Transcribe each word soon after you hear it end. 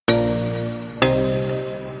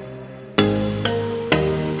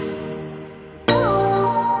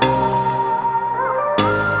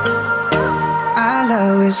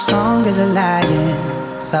as strong as a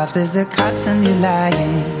lion, soft as the cotton you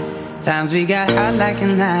lying. Times we got hot like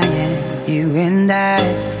an iron, you and I.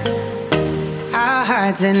 Our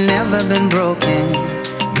hearts had never been broken.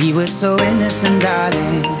 We were so innocent,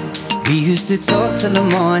 darling. We used to talk till the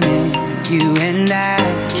morning, you and I.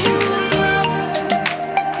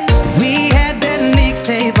 We had that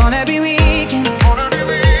mixtape on every weekend.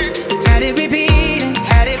 Had it repeating,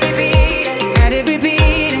 had it repeating, had it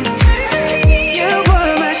repeating. You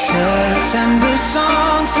were my September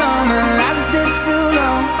song, summer lasted too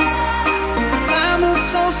long. Time moves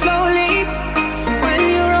so slowly when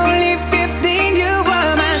you're only 15. You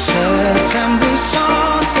were my September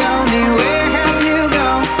song, tell me where have you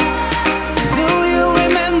gone? Do you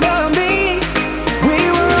remember me? We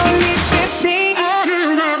were only 15.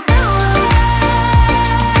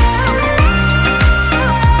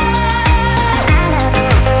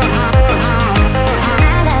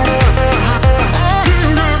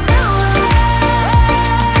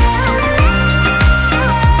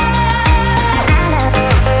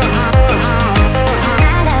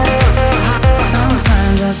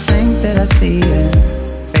 Sometimes I think that I see you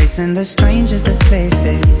facing the strangest of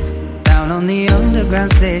places, down on the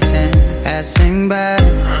underground station, passing by.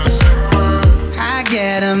 I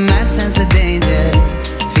get a mad sense of danger,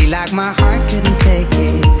 feel like my heart couldn't take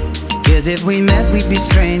it. Cause if we met we'd be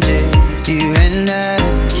strangers, you and I.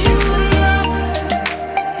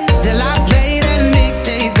 Still I play that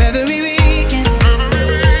mixtape every weekend.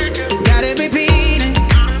 Got it repeating,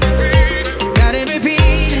 got it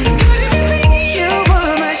repeating. You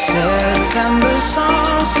were my September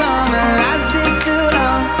song, summer lasted too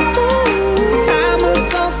long. Time moves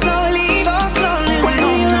so slowly when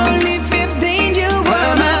you're only 15. You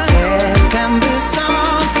were my September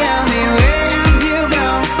song, tell me where have you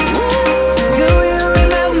gone? Do you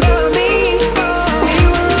remember me? We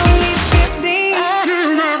were only 15.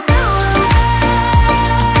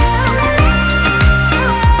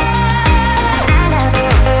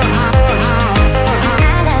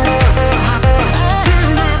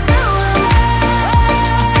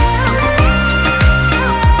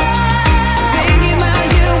 Thinking about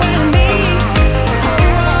you and me,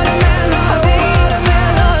 what a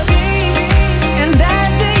melody. And as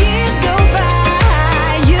the years go by,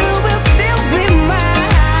 you will still be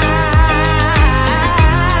mine.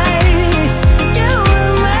 You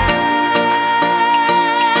were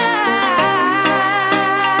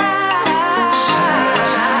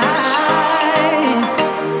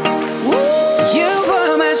You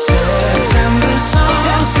were my September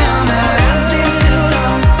song, summer lasted too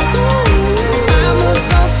long. Time moves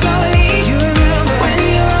so slowly when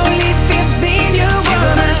you're only 15. You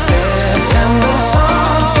were my September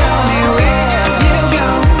song, tell me where have you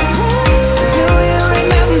gone? Do you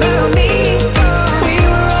remember me? We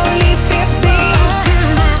were only 15.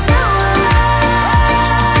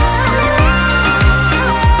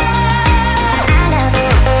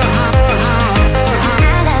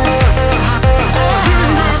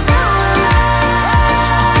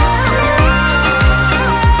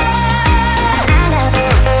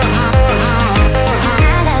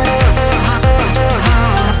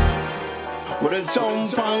 With a tone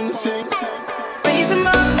pound sing. Raise 'em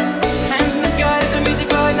up, hands in the sky, let the music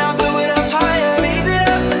vibe now, throw it up higher, raise it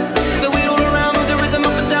up, throw it all around, move the rhythm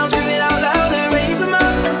up and down, scream it out louder, raise 'em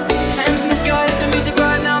up, hands in the sky, let the music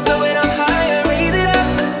vibe now, throw it up higher, raise it up,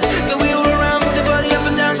 throw it all around, move the body up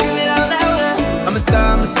and down, scream it out louder. I'm a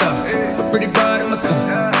star, a pretty bride in my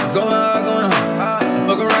car. Going hard, going hard. I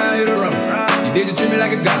fuck around, hit a road. You bitches treat me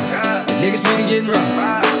like a god. The niggas sweet and getting rough.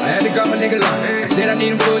 I had to call my nigga lock. I said I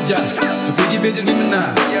need him for a job. So freaky bitches we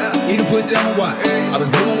menage. Eat a pussy on my watch. I was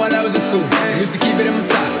blooming while I was in school. I used to keep it in my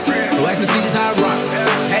socks. So ask my teachers how I rock.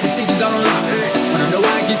 Had the teachers all on lock. When I know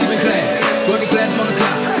I ain't keep skipping class. Working class, I'm on the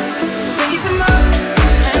clock. Raise 'em up,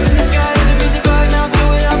 hands in the sky, let the music vibe now, throw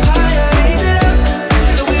it up higher, raise it up,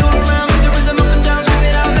 throw it all around, move the rhythm up and down, scream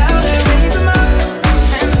it out louder, raise 'em up,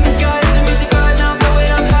 hands in the sky, let the music vibe now, throw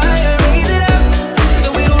it up higher, raise it up,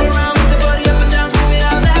 throw it all around, move the body up and down, scream it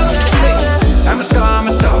out louder. I'm a star, I'm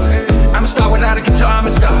a star. I'm a star without a guitar, I'm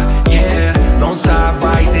a star. Yeah, Lone Star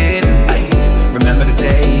rising. Ay, remember the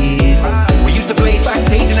days we used to blaze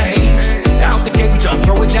backstage in the haze. Out the gate we done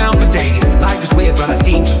throw it down for days. Life is weird but I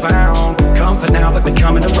seem to found comfort now that we're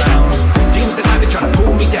coming around. Demons at night they trying to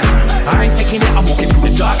pull me down. I ain't taking it, I'm walking through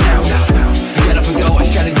the dark now. Get up and go, I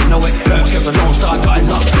shall you know it. Herbs kept a Lone Star, got it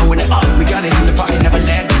locked, blowing it up. We got it in the pocket, never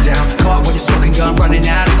let it down. Caught with a smoking gun, running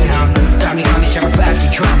out of town. Down the honey, sheriff flash, we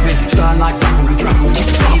trapping. Starlight, rock, we dropping, we keep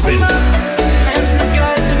it popping. Hands in the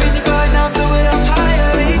sky, the music vibe now, throw it up higher,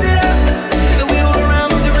 raise it up, throw it all around,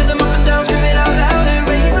 move the rhythm up and down, scream it out louder,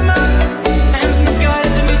 raise 'em up. Hands in the sky,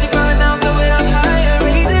 the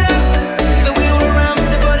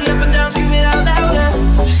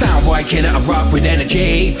killer, I rock with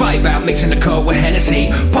energy. Vibe out, mixing the cold with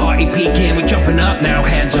Hennessy. Party peaking, we're jumping up now.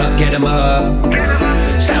 Hands up, get 'em up.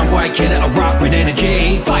 Sound white killer, I rock with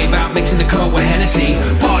energy. Vibe out, mixing the cold with Hennessy.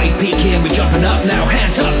 Party peaking, we're jumping up now.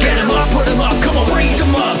 Hands up, get 'em up, put 'em up. Come on, raise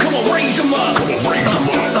 'em up. Come on, raise 'em up. Come on, raise 'em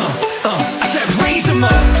up. I said raise 'em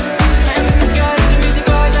up. Hands in the sky, let the music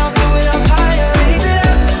right now, throw it up higher, raise it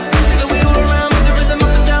up. The wheel around with the rhythm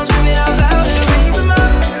up and down, scream it out louder, raise 'em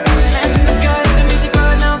up. Hands in the sky, let the music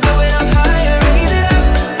right now, throw it up higher, raise it up.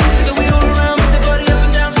 The wheel around with the body up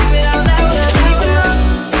and down, scream it out louder, raise 'em up.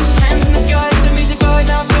 Hands in the sky, let the music right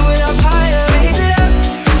now, throw it up higher, raise it up.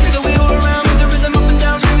 The wheel around with the rhythm up and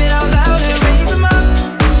down, scream it out louder, raise 'em up.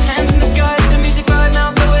 Hands in the sky, let the music right now,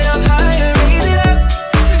 throw it up higher, raise it up.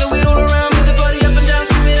 The wheel around with the body up and down,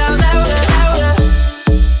 scream it out louder, louder.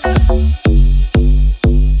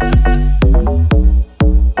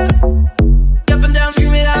 Up and down,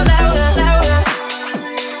 scream it out louder, louder.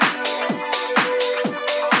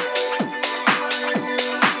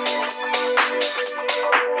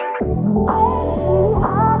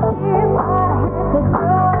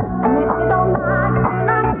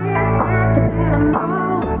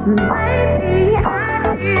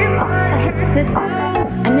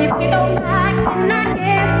 And if you don't like, then I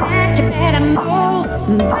guess that you better move.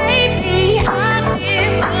 Baby, I did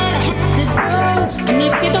what I had to do. And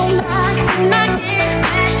if you don't like, then I guess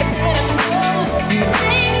that you better move.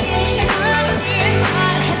 Baby, I did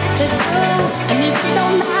what I had to do. And if you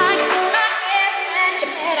don't like, then I guess that you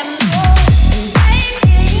better move.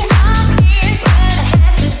 Baby, I did what I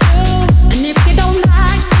had to do. And if you don't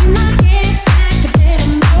like, then I guess that you better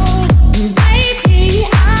move. Baby,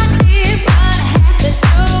 I did what I had to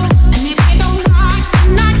do. And if you don't like,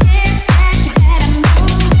 then I guess that you better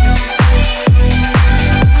move.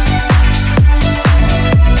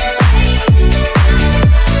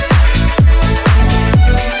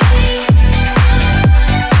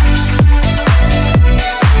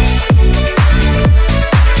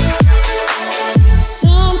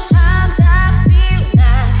 Sometimes I feel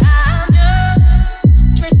like I'm just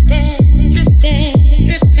drifting, drifting,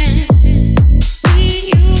 drifting. We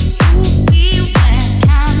used to feel that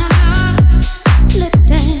kind of love,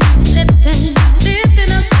 lifting, lifting,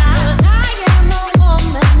 lifting us high. 'Cause I am a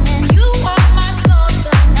woman and you are my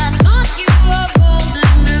sultan. I thought you were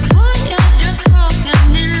golden, but boy, you're just broken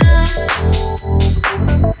in love.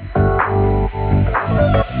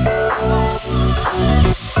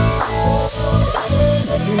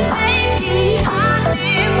 Baby, I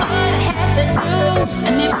did what I had to do.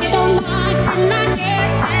 And if you don't like, then I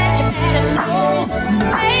guess that you better move.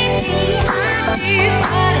 Baby, I did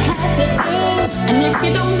what I had to do. And if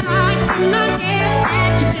you don't like, then I guess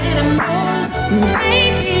that you better move.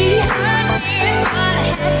 Baby, I did what I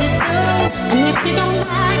had to do. And if you don't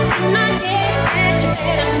like, then I guess that you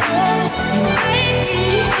better move. Baby,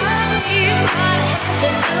 I did what I had to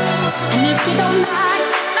do. And if you don't like,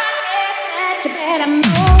 then I guess that you better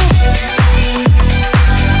move.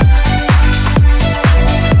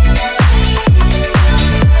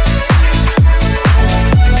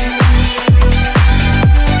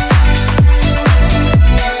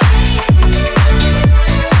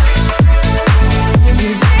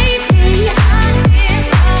 Baby, I did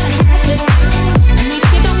what I had to do. And if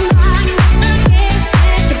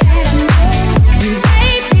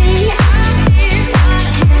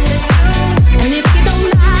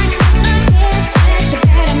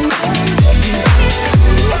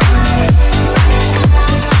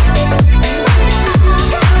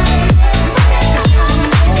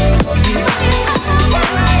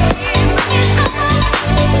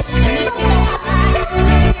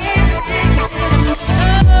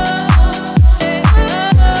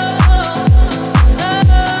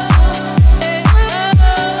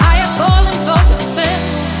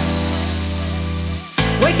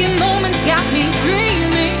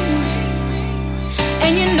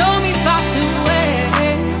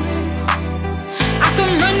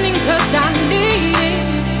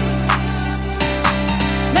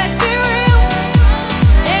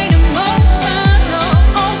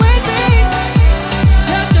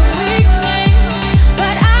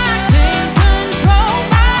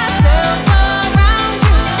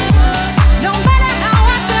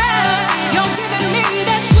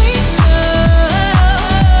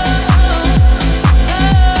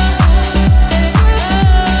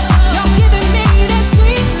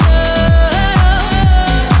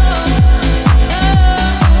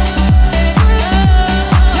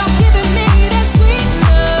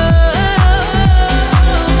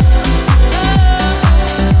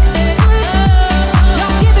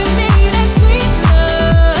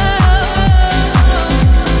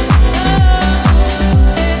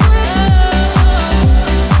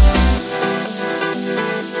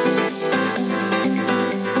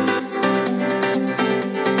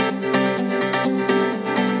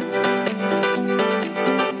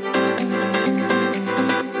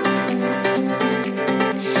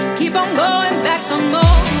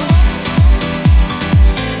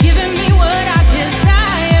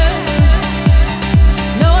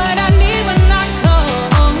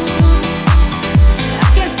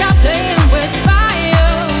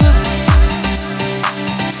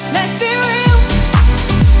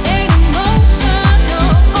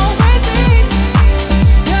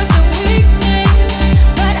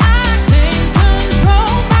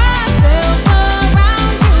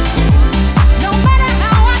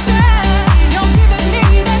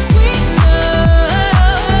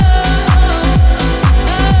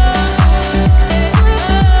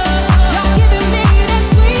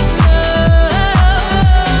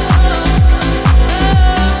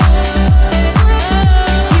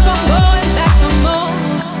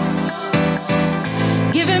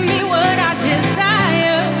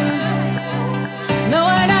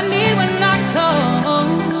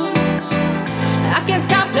can't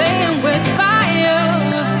stop playing with fire.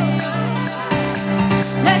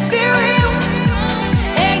 Let's be real,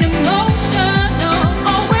 ain't emotional,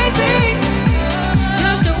 always be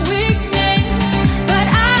just a weakness, but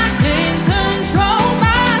I can control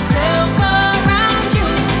myself around you.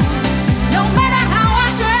 No matter how I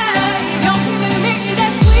try, you're giving me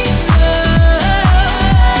that sweet love.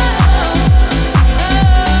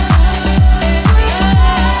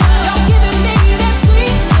 You're giving me that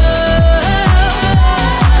sweet love.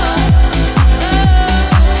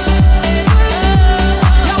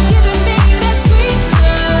 You're giving me that sweet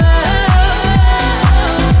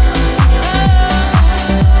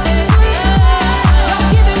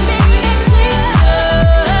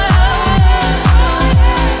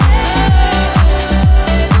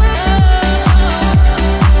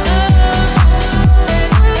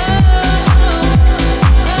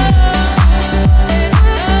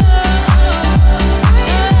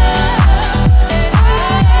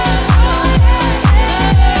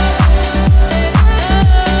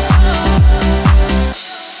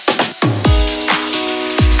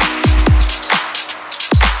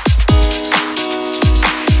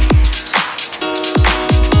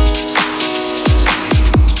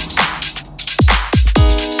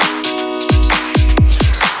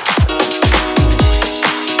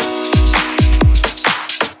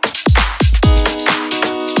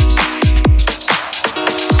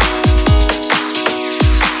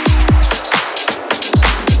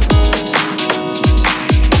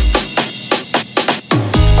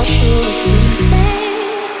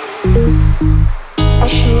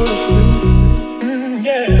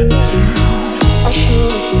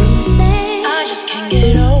I just can't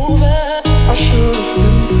get over. I just can't get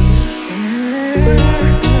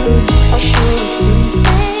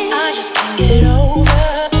over.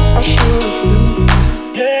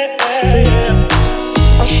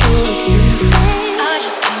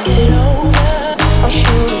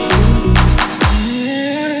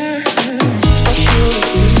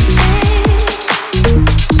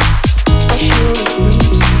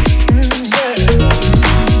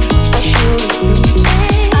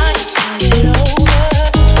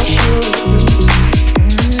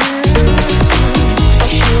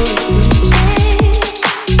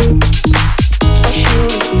 Yeah.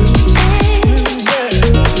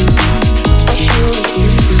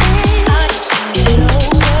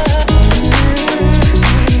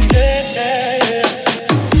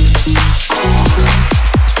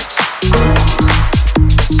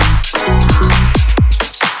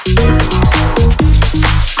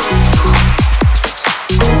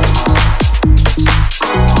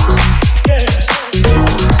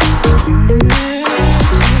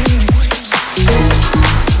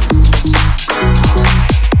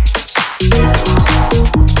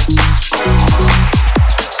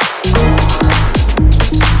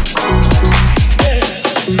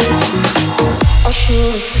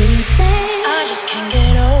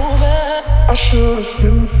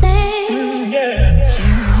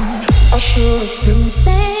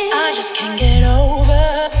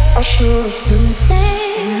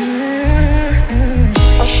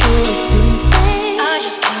 I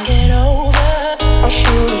just can't get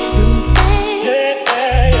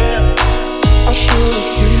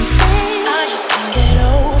over. I just can't get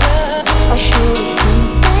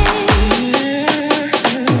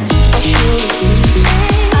over.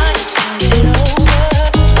 I just can't get over.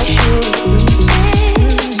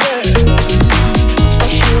 Yeah.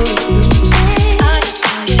 I just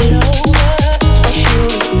can't get over. I just can't get over.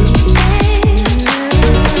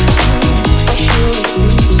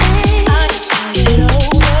 I just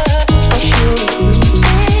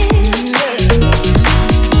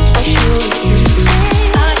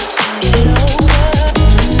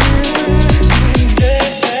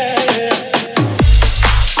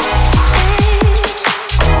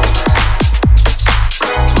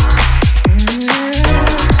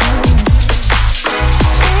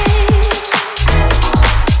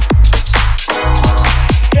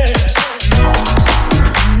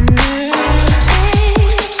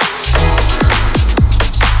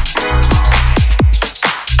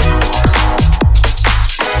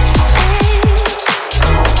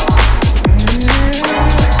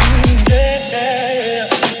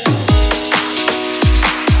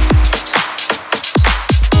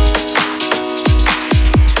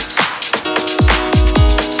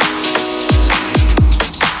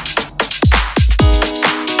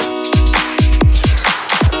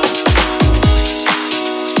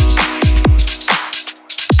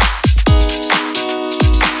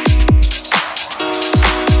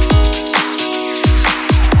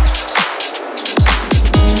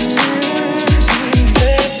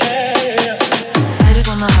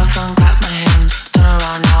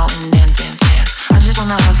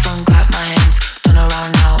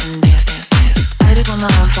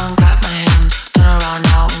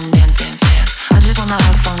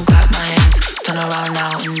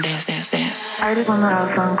I just wanna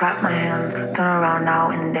have fun, clap my hands, turn around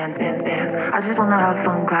now and dance, dance, dance. I just wanna have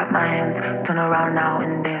fun, clap my hands, turn around now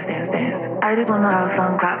and dance, dance, dance. I just wanna have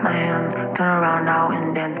fun, clap my hands, turn around now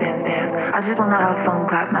and dance, dance, dance. I just wanna have fun,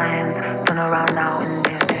 clap my hands, turn around now and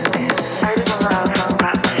dance, dance, dance. I just wanna have fun,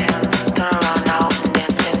 clap my hands, turn around now and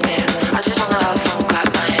dance, dance, dance. I just wanna have fun, clap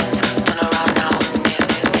my hands, turn around now and dance,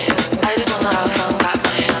 dance, dance. I just wanna have fun, clap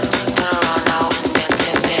my hands, turn around now and dance,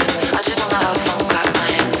 dance, dance. I just wanna have fun, clap my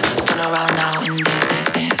hands, turn around now and dance,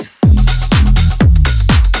 dance, dance.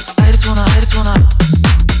 I just wanna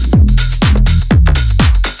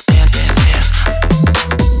dance, dance, dance.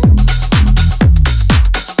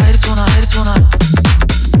 I just wanna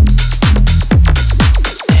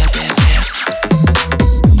dance, dance, dance.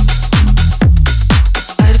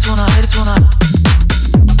 I just wanna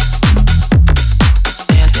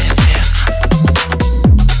dance, dance, dance.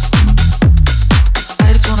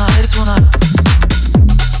 I just wanna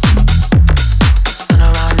turn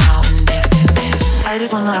around now and dance, dance, dance. I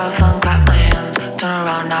just wanna have fun, clap my hands, turn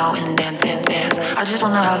around now and dance, dance, dance. I just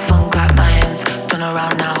wanna have fun, clap my hands, turn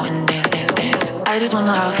around now and dance, dance, dance. I just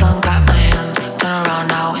wanna have fun, clap my hands, turn around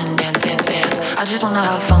now and dance, dance, dance. I just wanna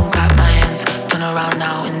have fun, clap my hands, turn around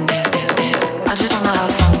now and dance, dance, dance. I just wanna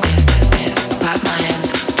have fun, dance, dance, dance. Clap my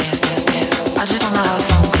hands, dance, dance, dance. I just wanna have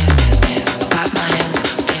fun, dance, dance, dance. Clap my hands,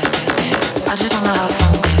 dance, dance, dance. I just wanna have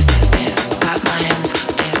fun, dance, dance, dance. Clap my hands,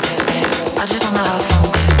 dance, dance, dance. I just wanna have fun,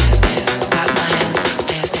 dance, dance, dance. Clap my hands,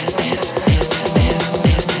 dance, dance, dance. Dance, dance, dance.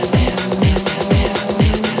 Dance, dance, dance. Dance, dance, dance.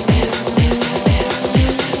 Dance, dance, dance. Dance, dance,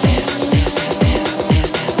 dance. Dance, dance, dance.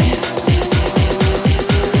 Dance, dance, dance. Dance, dance,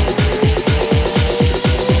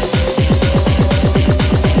 dance. Dance,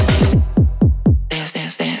 dance, dance. Dance,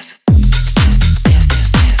 dance, dance. Dance, dance. Dance,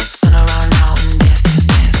 dance, dance. Turn around now and dance, dance,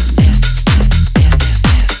 dance. Dance, dance, dance, dance,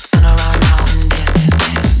 dance. Turn around now and dance, dance,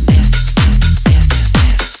 dance. Dance, dance, dance, dance,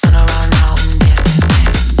 dance. Turn around now and dance, dance,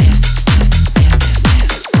 dance. Dance, dance, dance, dance,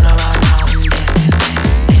 dance. Turn around now and dance, dance,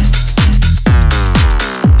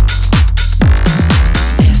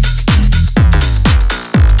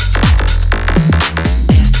 dance.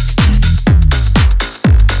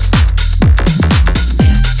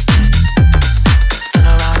 Dance, turn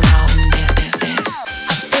around now and dance, dance, dance.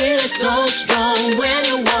 Feel it so strong when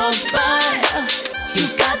you walk by. You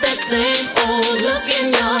got that same old look in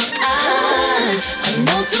your eye. I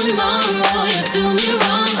know tomorrow you do me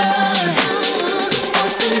wrong, but for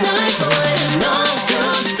tonight, boy, I know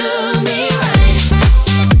you'll do me right.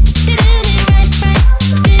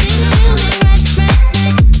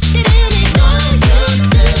 Know you'll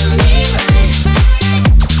do me right.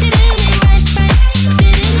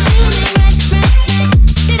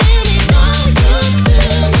 Know you'll do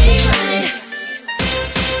me right.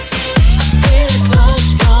 Feel it so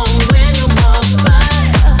strong when you walk by.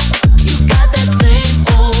 You got that same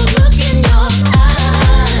old look in your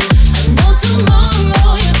eye. I know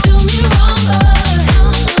tomorrow you do me wrong, but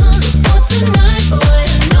for tonight, boy,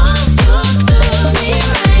 I know you'll do me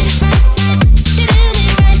right.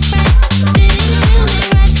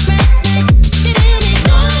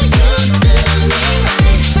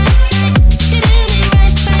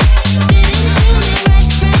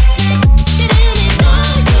 Know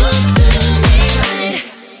you'll do me right.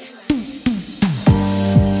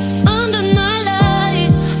 Under night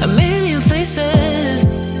lights, a million faces.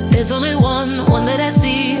 There's only one that I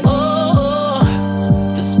see. Oh,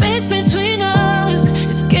 the space between us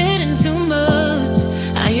is getting too much.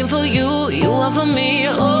 I am for you, you are for me.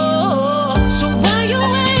 Oh, so while you're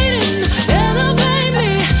waiting, elevate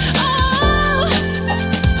me. Oh,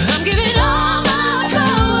 I'm giving all my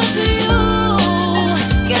power to you.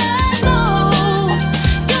 God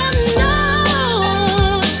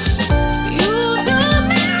knows, you do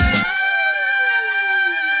me.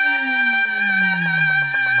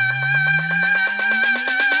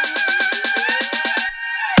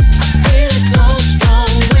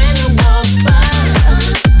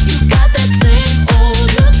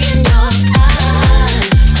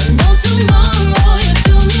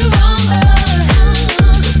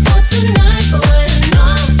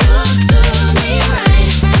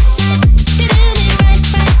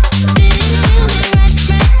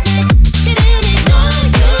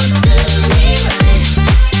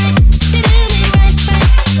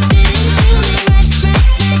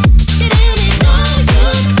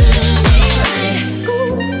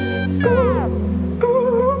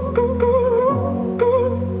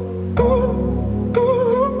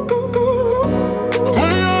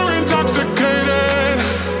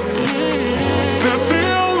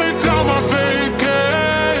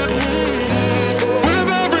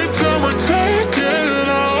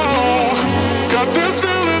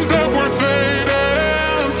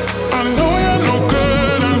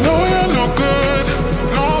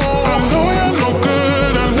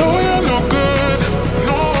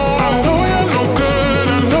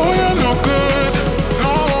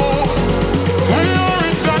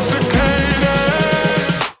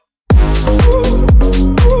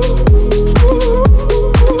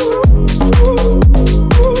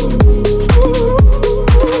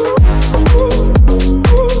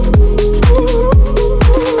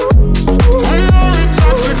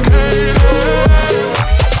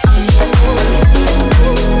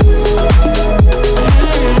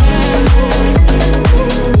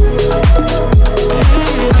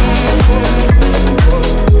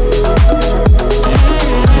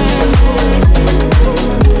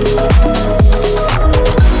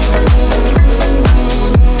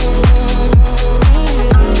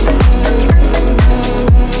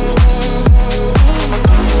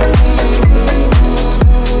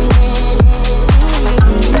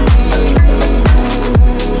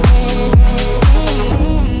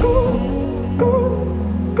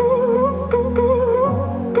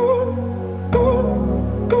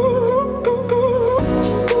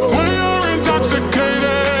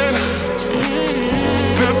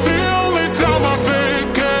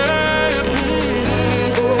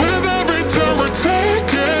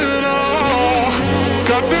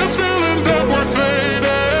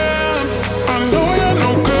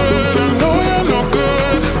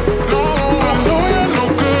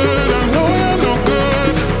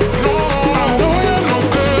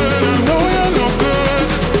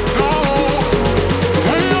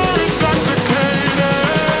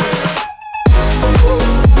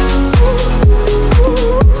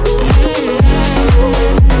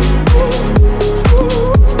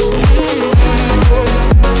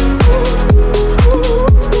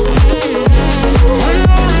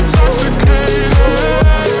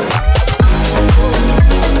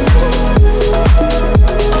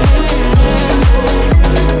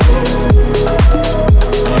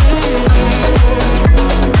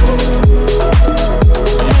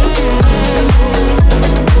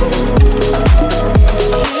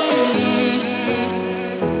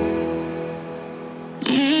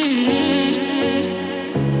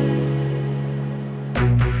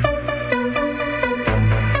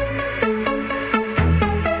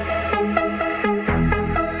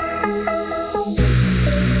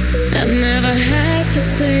 I had to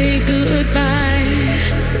say goodbye.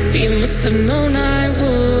 You must have known I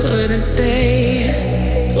wouldn't stay.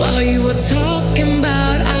 While you were talking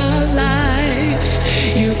about our life,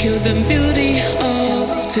 you killed the beauty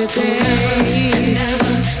of today. Forever and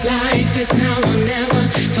ever, life is now or never.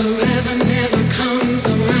 Forever never comes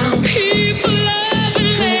around. People love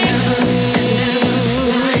and forever and ever,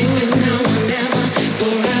 life is now or never.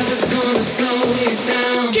 Forever's gonna slow you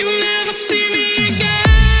down. You never see me again,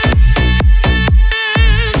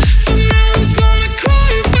 so now who's gonna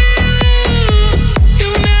cry for you? You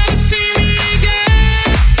never see me again,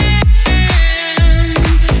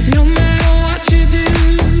 no matter what you do.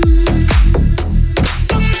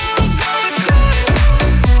 So now who's gonna cry?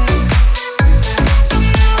 So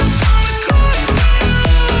now who's gonna cry for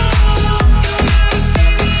you? You never see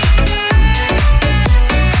me again,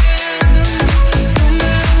 no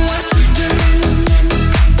matter what you do.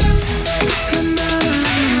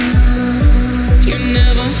 You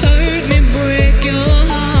never heard me break your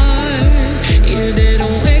heart. You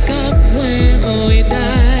didn't wake up when we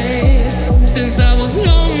died. Since I was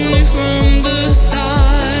lonely from the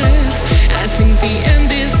start, I think the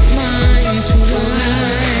end is mine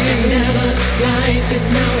tonight. And never, life is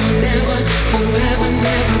now or never. Forever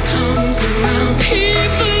never comes around.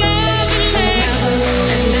 People love and forever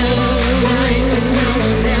and never. Life is now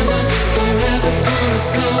or never. Forever's gonna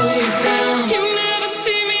slow you down. You never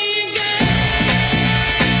see me again,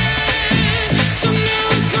 so now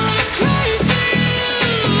it's gonna cry for you.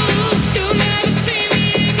 You never see me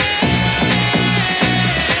again,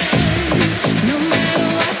 no matter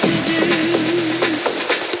what you do.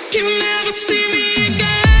 You never see me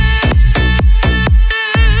again,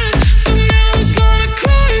 so now it's gonna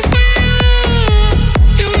cry for you.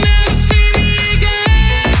 You never see me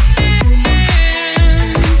again,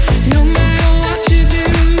 no matter what you do.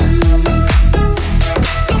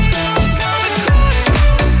 So now it's gonna cry.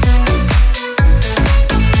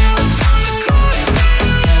 So now it's gonna cry for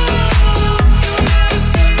you. You never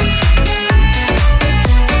see me again,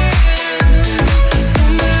 no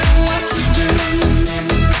matter what you do.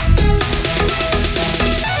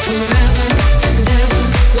 Forever and ever,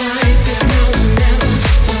 life is now or never.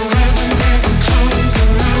 Forever never comes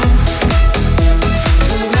around.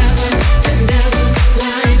 Forever and ever,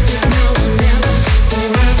 life is now or never.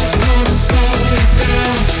 Forever's gonna slow you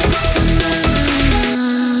down.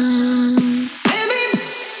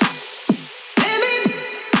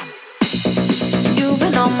 You've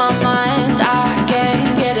been on my mind, I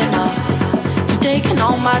can't get enough. It's taking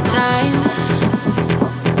all my time.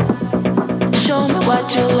 Show me what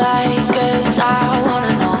you like, 'cause I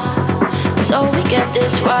wanna know, so we get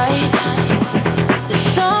this right. There's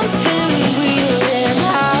something weird in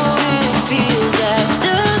how it feels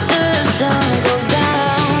after the sun goes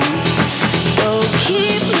down. So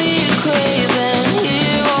keep me craving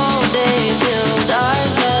here all day till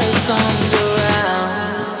darkness comes around.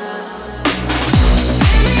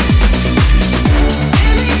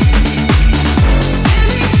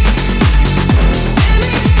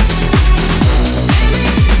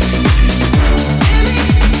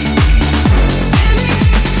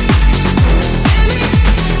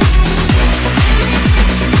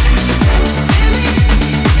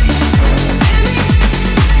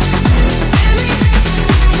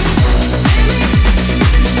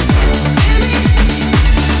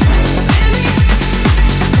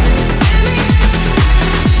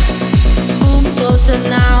 Pull me closer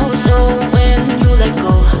now, so when you let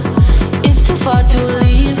go, it's too far to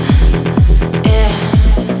leave. Yeah,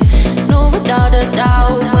 no, without a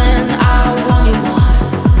doubt, when I want you more,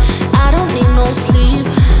 I don't need no sleep.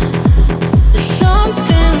 There's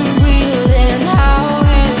something real in how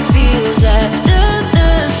it feels after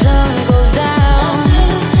the sun goes down.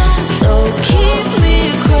 So keep me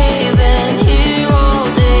craving here all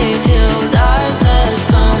day till darkness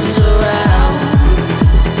comes around.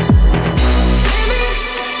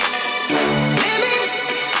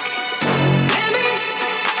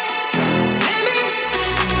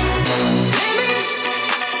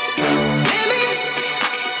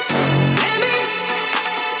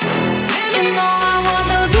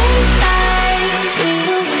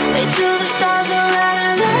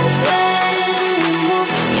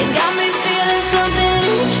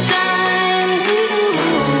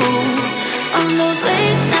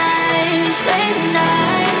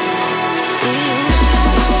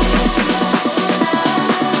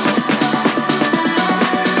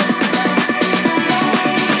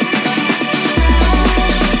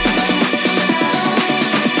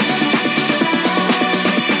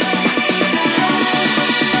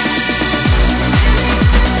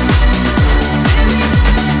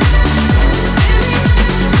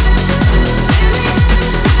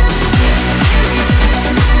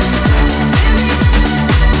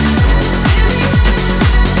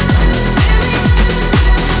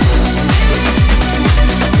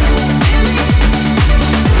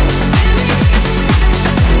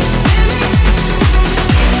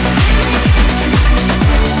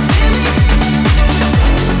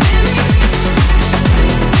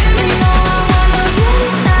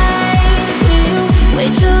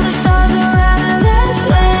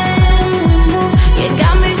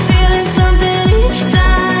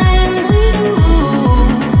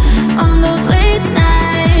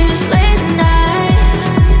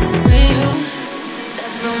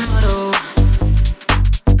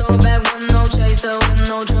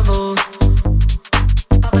 level.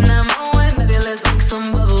 Popping that moe, baby, let's make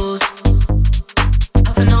some bubbles.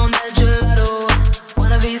 Puffing on that gelato,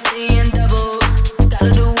 wanna be seeing double.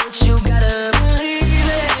 Gotta do what you gotta believe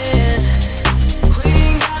it. We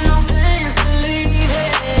ain't got no plans to leave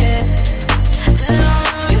it. Tell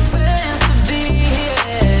all of your friends to be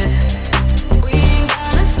here. We ain't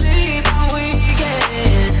gonna sleep all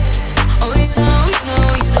weekend. Oh, you know, you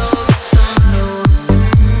know, you know that's the motto.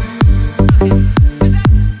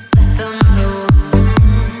 That's the motto.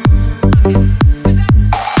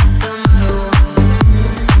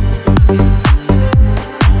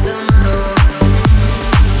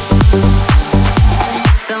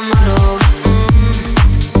 That's the motto.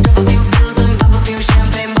 Drop a few bills and pop a few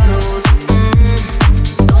champagne bottles.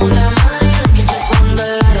 Throwing that money like you just won the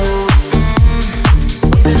lotto.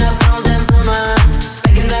 We've been up all damn summer,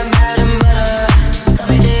 making that bread and butter. Tell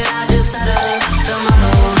me did I just stutter? That's the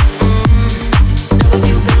motto. Drop a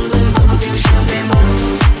few bills and pop a few champagne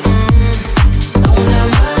bottles. Throwing that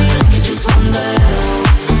money like you just won the lotto.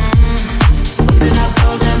 We've been up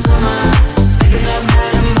all damn summer, making that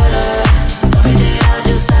bread and butter. Tell me did I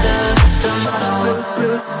just stutter? That's the motto.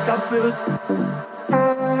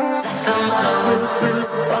 That's the motto.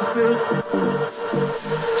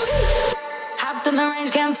 Hopped in the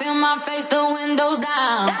range, can't feel my face, the windows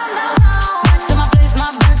down. Back to my place,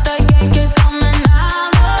 my birthday cake is coming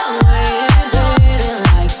out. The way it's hitting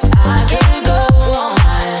like I can't go all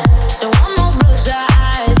night. Don't want no bloodshot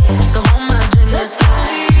eyes, so hold my drink, let's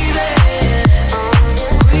leave it.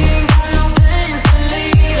 We ain't got no plans to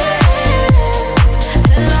leave it.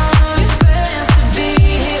 Tell all of your friends to be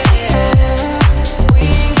here. We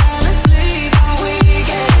ain't gonna sleep all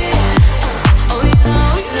weekend. Oh, you know,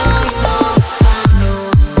 you know, you know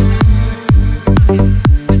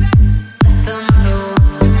that's the motto. That's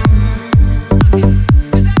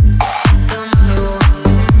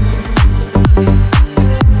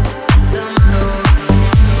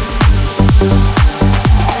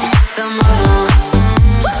the motto. That's the motto.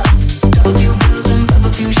 Drop a few bills and pop a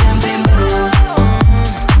few champagne bottles.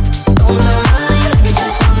 Throwing that money like you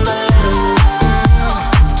just won the lotto.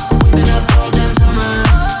 We've been up all damn summer,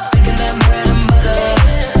 making that bread and butter.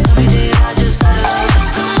 Tell me did I just stutter?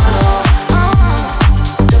 That's the motto.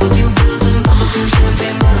 Drop a few bills and pop a few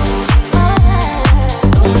champagne bottles.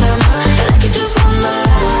 Throwing that money like you just won the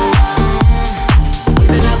lotto.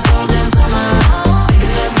 We've been up all damn summer,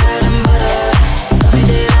 making that bread and butter. Tell me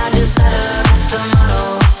did I just stutter? That's the motto.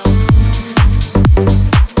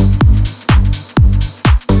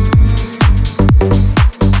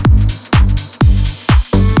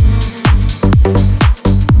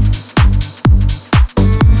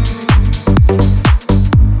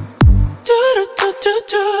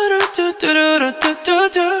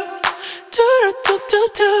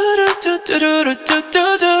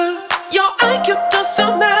 Your IQ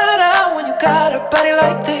doesn't matter when you got a body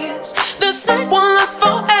like this. This night won't last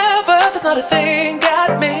forever, there's not a thing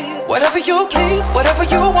I'd miss. Whatever you please, whatever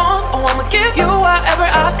you want, oh I'ma give you whatever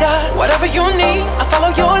I got. Whatever you need, I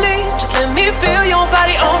follow your lead. Just let me feel your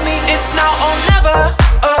body on me. It's now or never,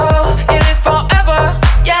 oh, it ain't forever,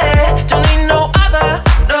 yeah. Don't need no other,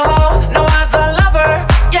 no other lover,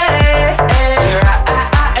 yeah. Your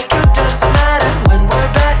IQ doesn't matter when we're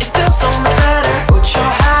bad, it feels so much better. Put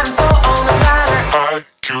your hands all on the platter.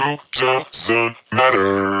 IQ doesn't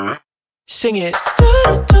matter. Sing it.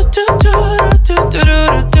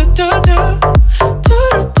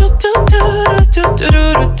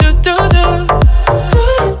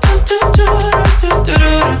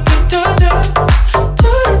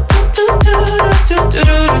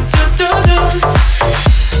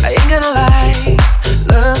 I ain't gonna lie,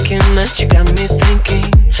 looking at you got me thinking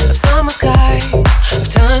of summer sky, of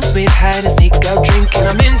times we'd hide and sneak out drinking.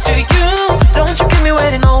 I'm into you, don't you keep me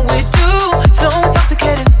waiting, oh we do. So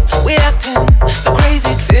intoxicated, we acting so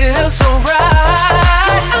crazy, it feels so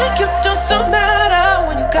right. Your IQ doesn't matter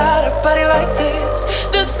when you got a body like this.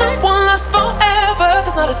 This night won't last forever,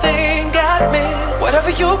 there's not a thing I'd miss. Whatever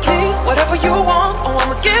you please, whatever you want, oh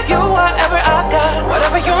I'ma give you whatever I got.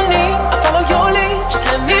 Whatever you need, I follow your lead. Just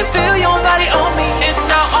let me feel your body on me. It's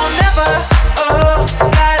now or never, oh, we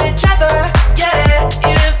got each other, yeah.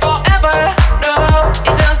 It ain't forever, no,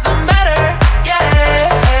 it doesn't matter, yeah.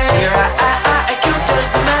 Your IQ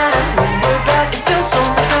doesn't matter when we're bad, it feels so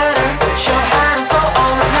much better. Put your hands all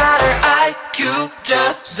on the platter. IQ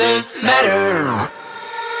doesn't matter.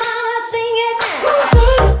 Mama, sing it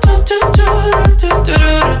now.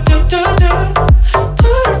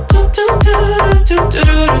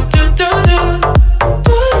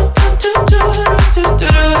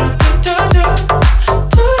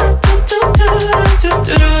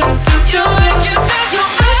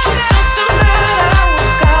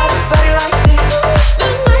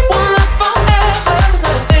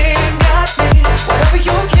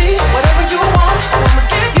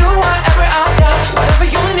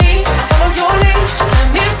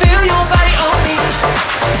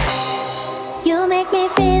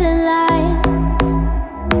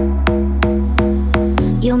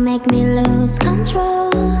 make me lose control.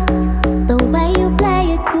 The way you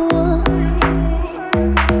play it cool.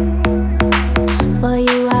 For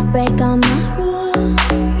you I break all my rules.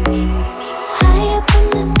 High up in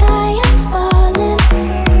the sky I'm falling,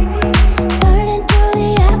 burning through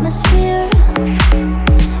the atmosphere.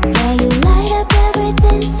 Yeah, you light up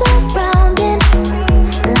everything surrounding.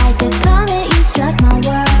 Like a comet you struck my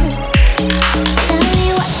world. Tell me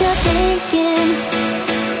what you're thinking.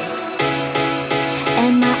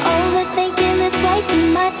 Am I overthinking this way too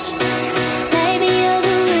much? Maybe you're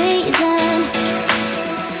the reason.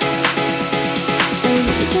 The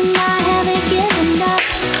reason I haven't given up.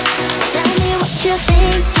 Tell me what you're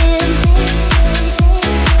thinking.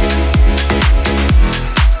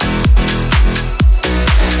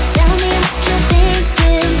 Tell me what you're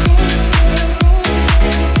thinking.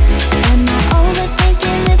 Am I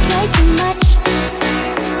overthinking this way too much?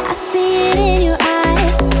 I see it in your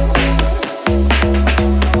eyes.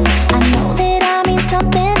 I know that I mean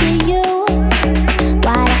something to you.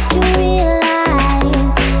 Why don't you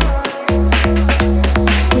realize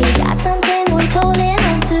we got something worth holding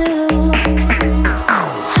on to?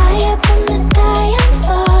 High up from the sky I'm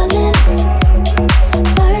falling,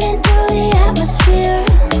 burning through the atmosphere.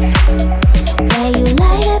 Yeah, you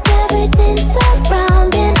light up everything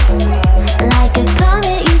surrounding. Like a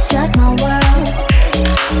comet you struck my world.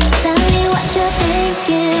 Tell me what you're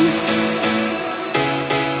thinking.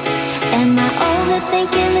 Am I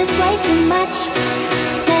overthinking this way too much?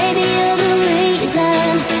 Maybe you're the reason.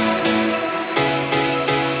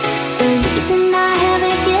 The reason I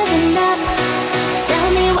haven't given up. Tell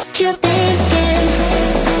me what you're thinking.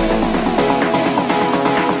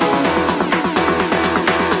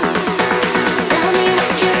 Tell me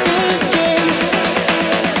what you're thinking.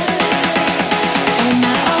 Am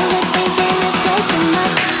I overthinking this way too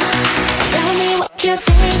much? Tell me what you're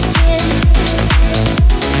thinking.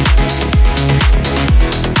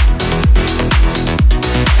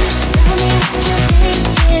 Tell me what you're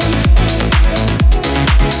thinking.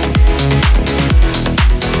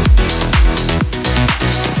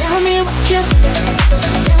 Tell me what you're.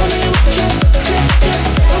 Tell me what you're.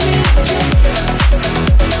 Tell me what you're.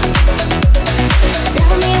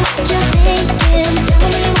 Tell me what you're thinking. Tell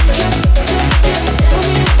me what you're. Tell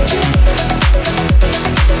me what you're.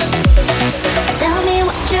 Tell me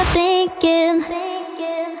what you're thinking.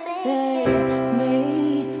 Say me,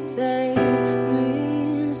 say me,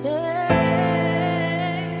 say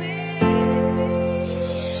me.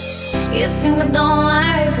 You think I don't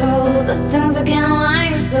like all the things I can't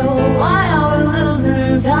like, so why are we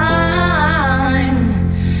losing time?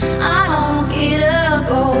 I don't get up,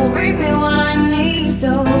 oh, bring me what I need, so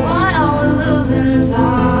why are we losing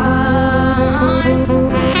time?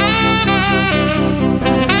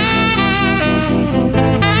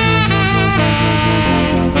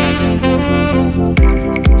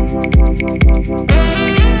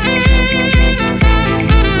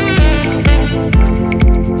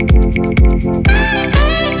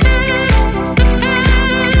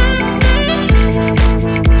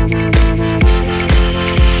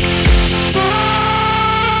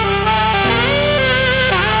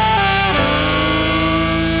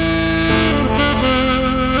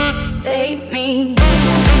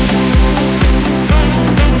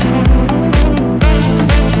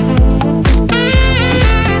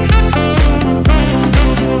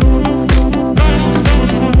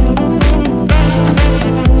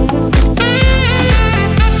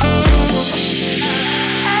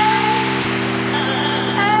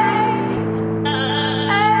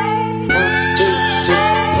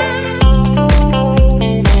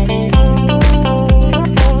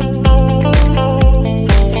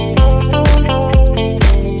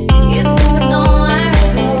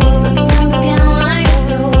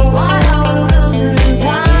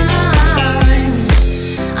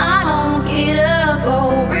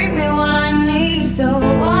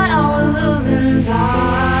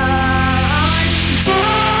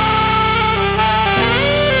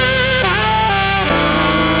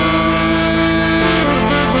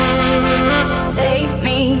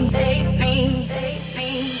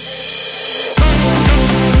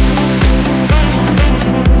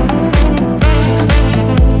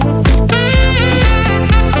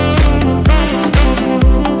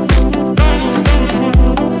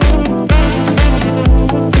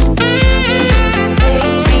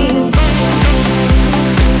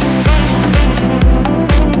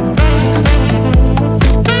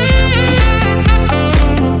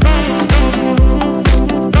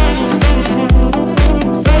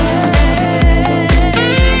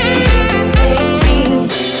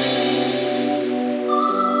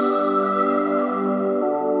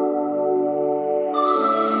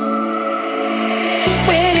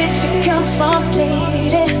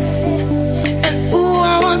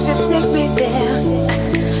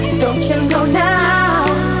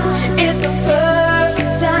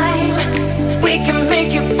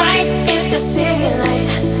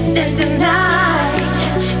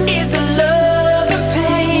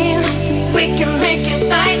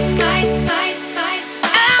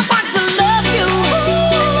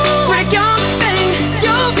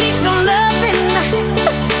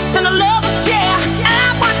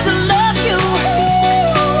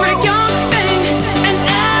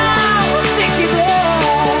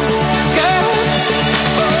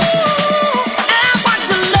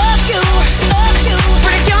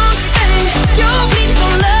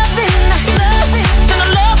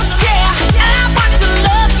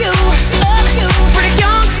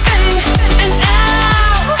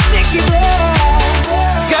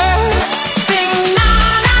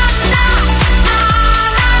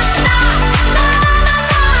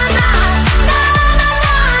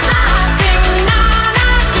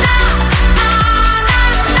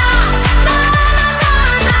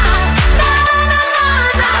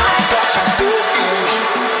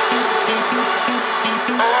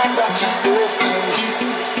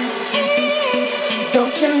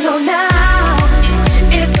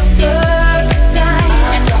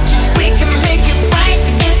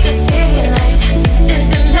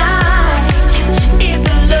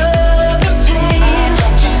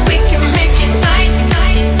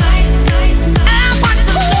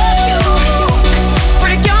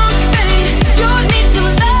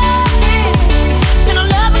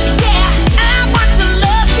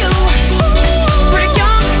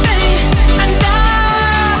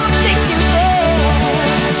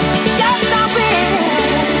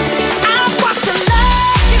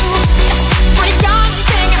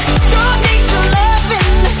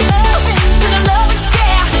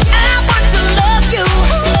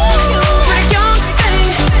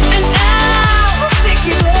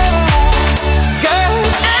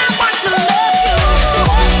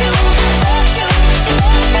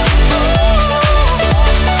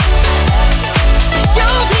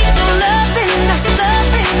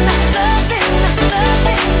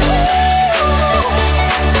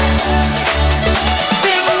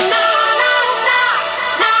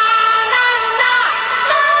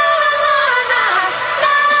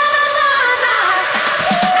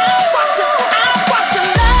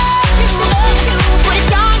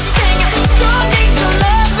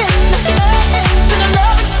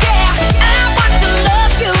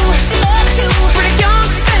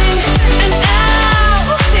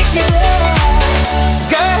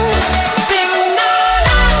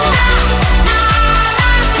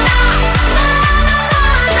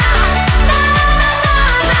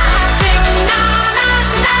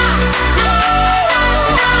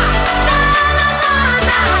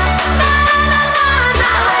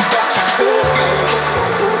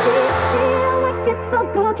 so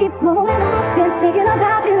good, keep moving on. Been thinking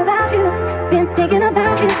about you, been thinking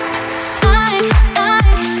about you.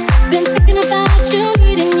 I've been thinking about you,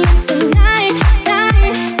 needing you tonight.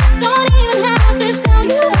 Don't even have to tell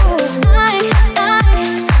you. I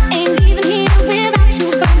ain't leaving here without you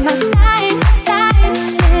by my side,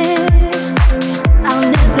 yeah. I'll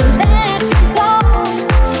never let you go.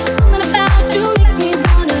 Something about you makes me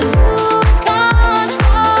wanna lose control.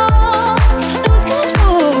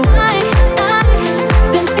 I've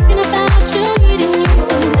been thinking about you, needing you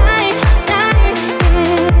tonight, yeah.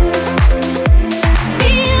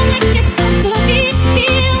 Feel like it's so good,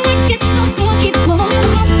 feel like it's so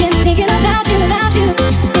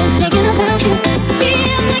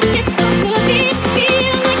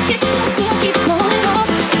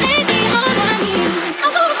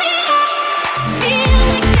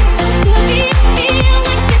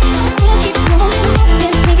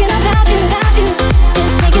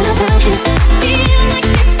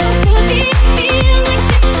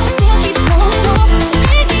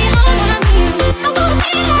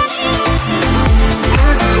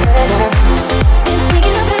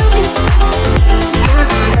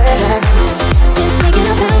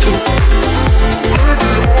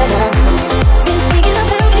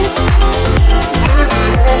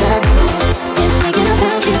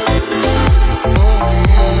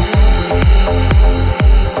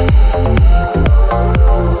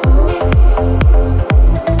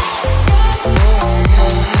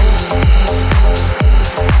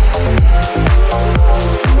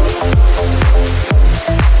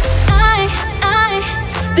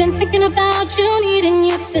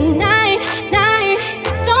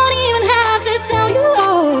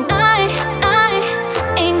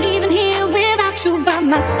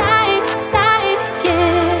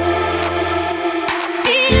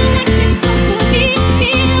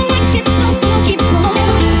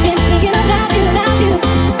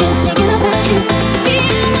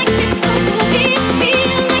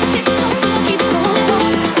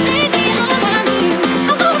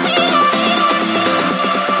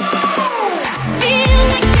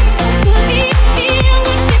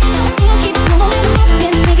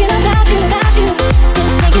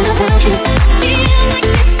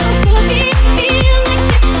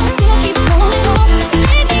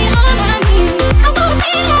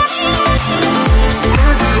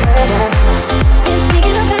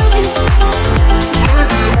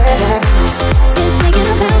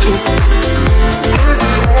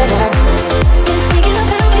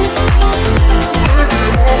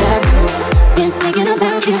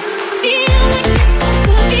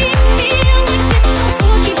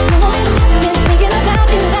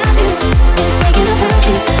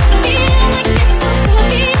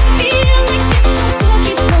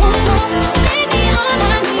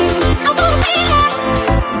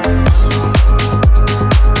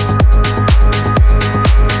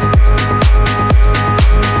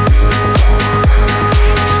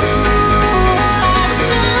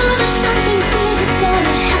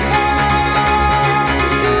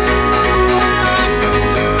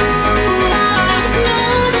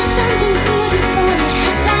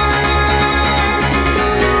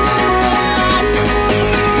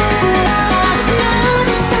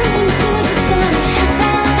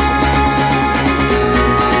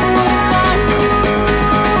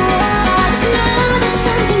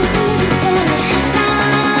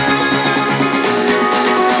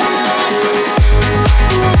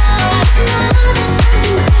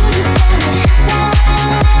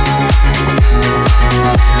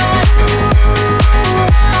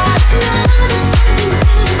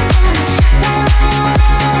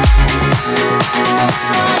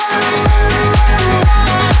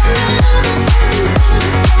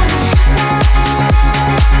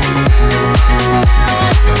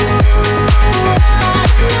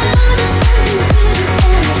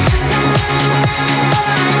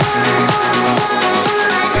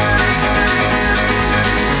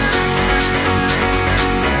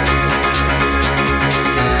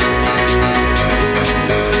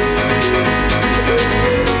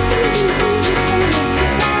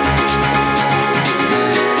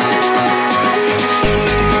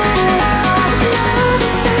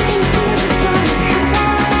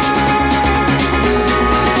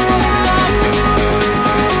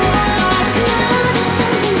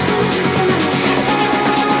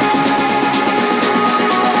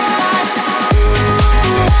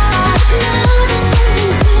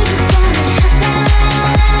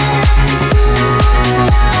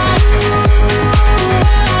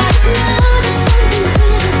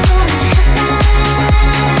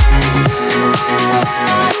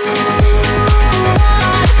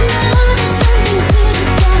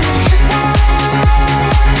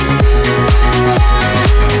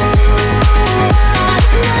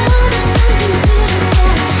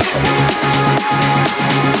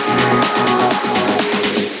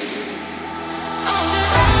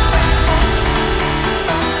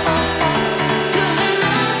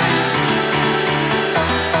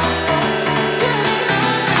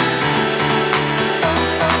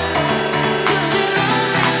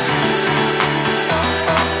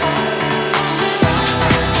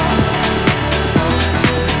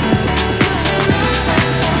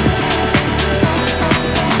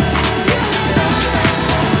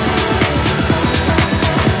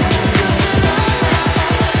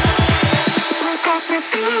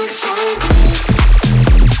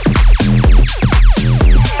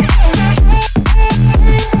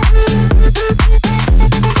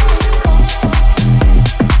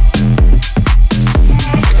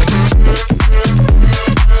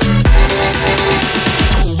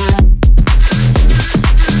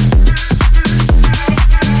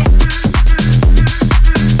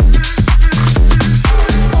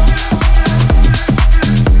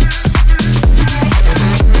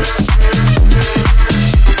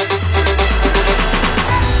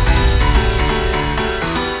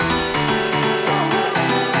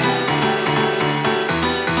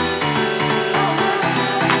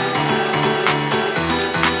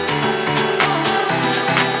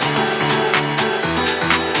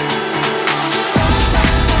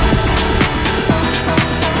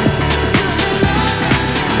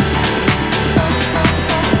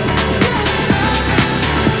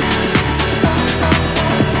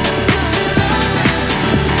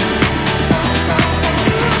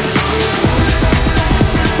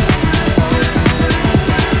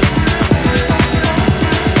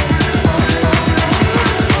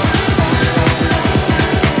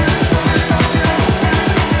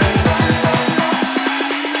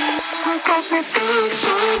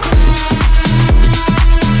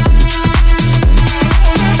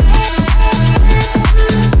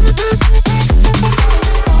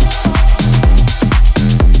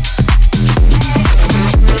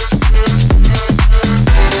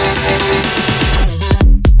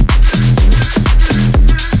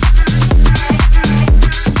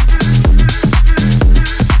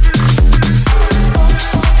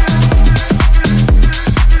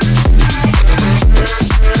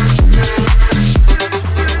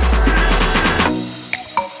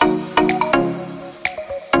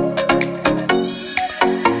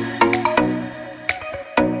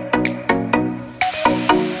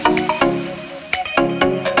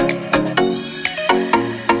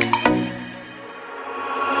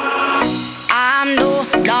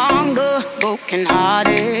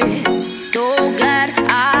brokenhearted. So glad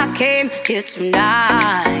I came here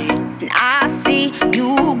tonight. And I see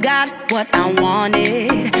you got what I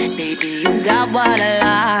wanted. Baby, you got what I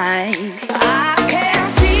like. I can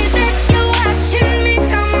see that you're watching me.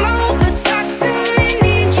 Come over, talk to me.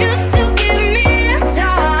 Need you to give me a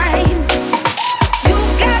sign. You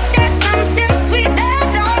got that something sweet that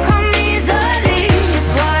don't come easily. It's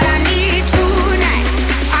what I need tonight.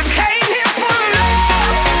 I came here for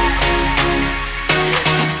love,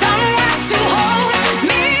 for someone to hold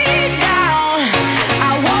me down.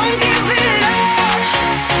 I won't give it up.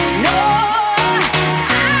 No,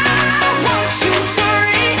 I want you to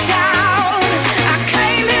reach out. I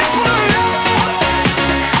came here for love.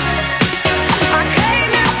 I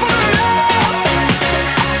came here for love.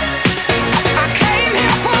 I came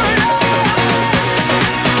here for love.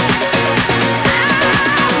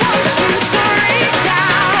 I want you to reach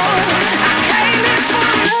out. I came here for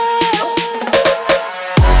love.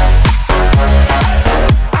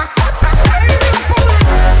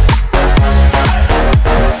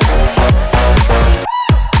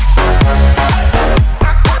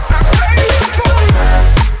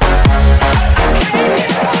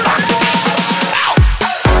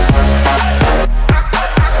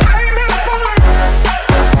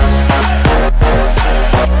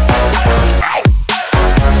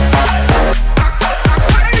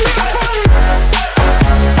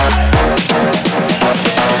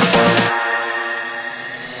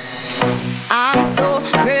 I'm so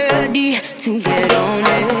ready to get on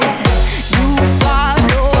it. You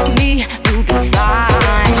follow me, you'll be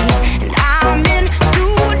fine. And I'm in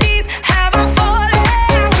too deep, have I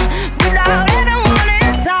fallen without anyone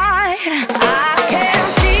inside? I can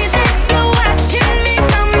see that you're watching me.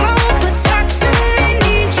 Come over, talk to me.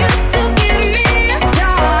 Need you to give me a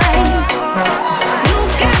sign. You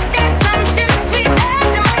got that something sweet that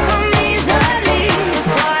don't come easily. It's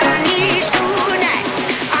what I need tonight.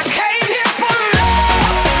 I came here for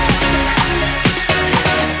love,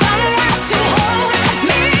 for someone to hold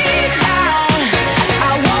me down.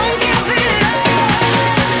 I won't give it up.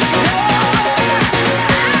 No,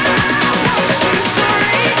 I want you to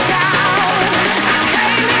reach out. I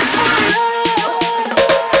came here for love.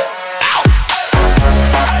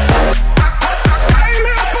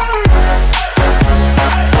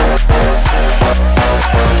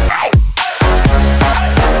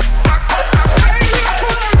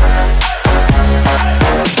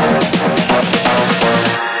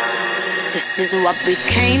 This is what we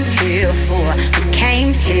came here for. We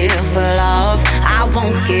came here for love. I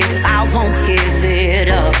won't give it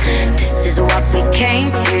up. This is what we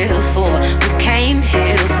came here for. We came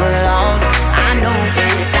here for love. I know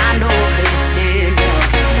it's enough.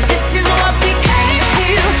 This is what we came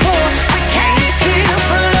here for. We came here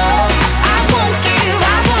for love. I won't give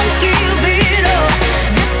it up.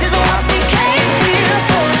 This is what we came here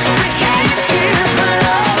for. We came here for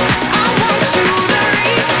love. I want you to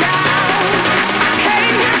reach out. I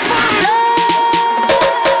came here for love.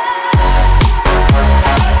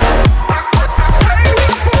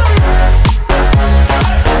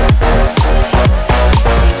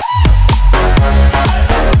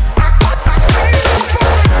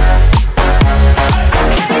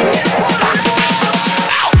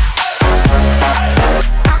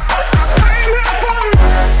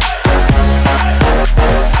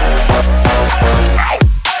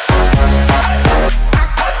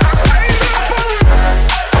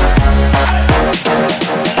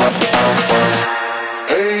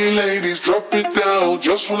 Hey ladies, drop it down.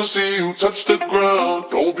 Just wanna see you touch the ground.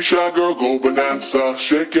 Don't be shy, girl, go bonanza.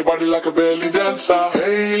 Shake your body like a belly dancer.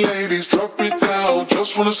 Hey ladies, drop it down.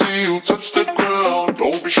 Just wanna see you touch the ground.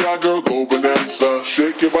 Don't be shy, girl, go bonanza.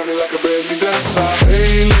 Shake your body like a belly dancer.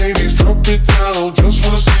 Hey ladies, drop it down. Just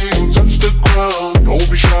wanna see you touch the ground. Don't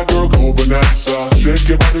be shy, girl, go bonanza. Shake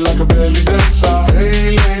your body like a belly dancer.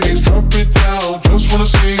 Hey ladies, drop it down. Just wanna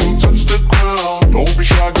see you touch the ground. Don't be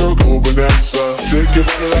shy, girl, go bonanza. Shake your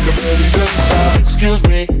body like a belly dancer. Excuse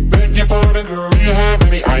me, beg your pardon, girl. Do you have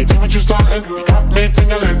any idea what you're starting? You got me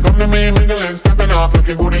tingling, come to me mingling, stepping off,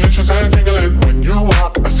 looking bootylicious and jingling. When you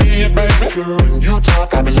walk, I see it, baby, girl. When you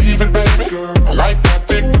talk, I believe it, baby, girl. I like that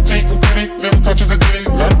thick, petite, and pretty, little touches of ditty.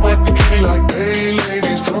 Let it work the kitty like, hey,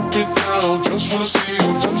 ladies, drop it down. Just wanna see you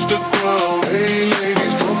touch the ground. Hey,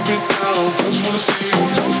 ladies, drop it down. Just wanna see you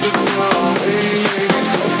touch the ground. Hey, ladies,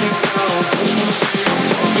 drop it down. Just wanna see you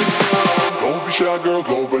touch the ground. Don't be shy, girl,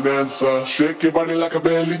 go bonanza. Shake your body like a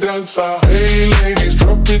belly dancer. Hey, ladies,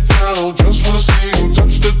 drop it down. Just wanna see you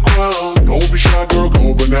touch the ground. Don't be shy, girl,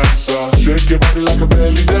 go bonanza. Shake your body like a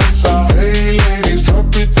belly dancer. Hey, ladies,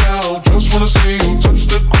 drop it down. Just wanna see you touch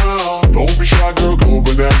the ground. Don't be shy, girl, go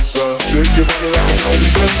bonanza. Shake your body like a belly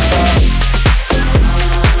dancer.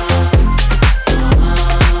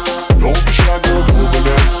 Don't be shy, girl, go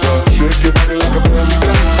bonanza. Shake your body like a belly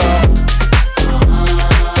dancer.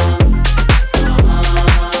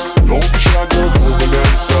 Don't be shy, girl, go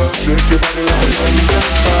bonanza. Shake your body like a belly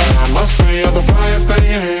dancer. I must say you're the flyest thing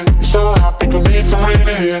in here. You're so happy, you need some rain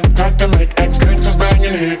in here. Time to make ex-gangsters bang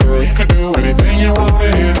in here. Girl, you could do anything you want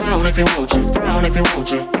in here. Down if you want to, down if you want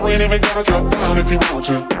to. You ain't even gotta drop down if you want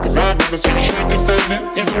to. Cause I've never seen you shake and standing.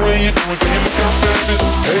 Either way you do it, then you become standing.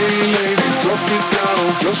 Hey ladies, drop it down.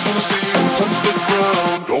 Just wanna see you touch the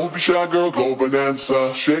ground. Don't be shy, girl, go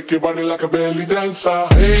bonanza. Shake your body like a belly dancer.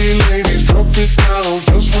 Hey ladies, drop it down.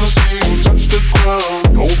 Just wanna see you touch the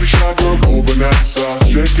ground. Don't be shy, girl, go bonanza.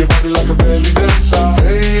 Shake your body like a belly dancer.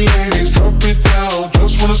 Hey ladies, drop it down.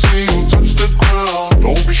 Just wanna see you touch the ground.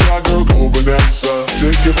 Don't be shy, girl, go bonanza.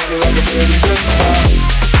 Shake your body like a belly dancer.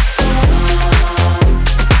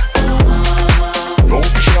 Don't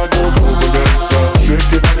be shy, girl, go bonanza.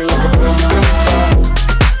 Shake your body like a belly dancer.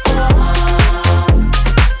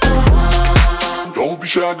 Don't be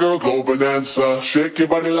shy, girl, go bonanza. Shake your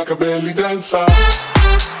body like a belly dancer.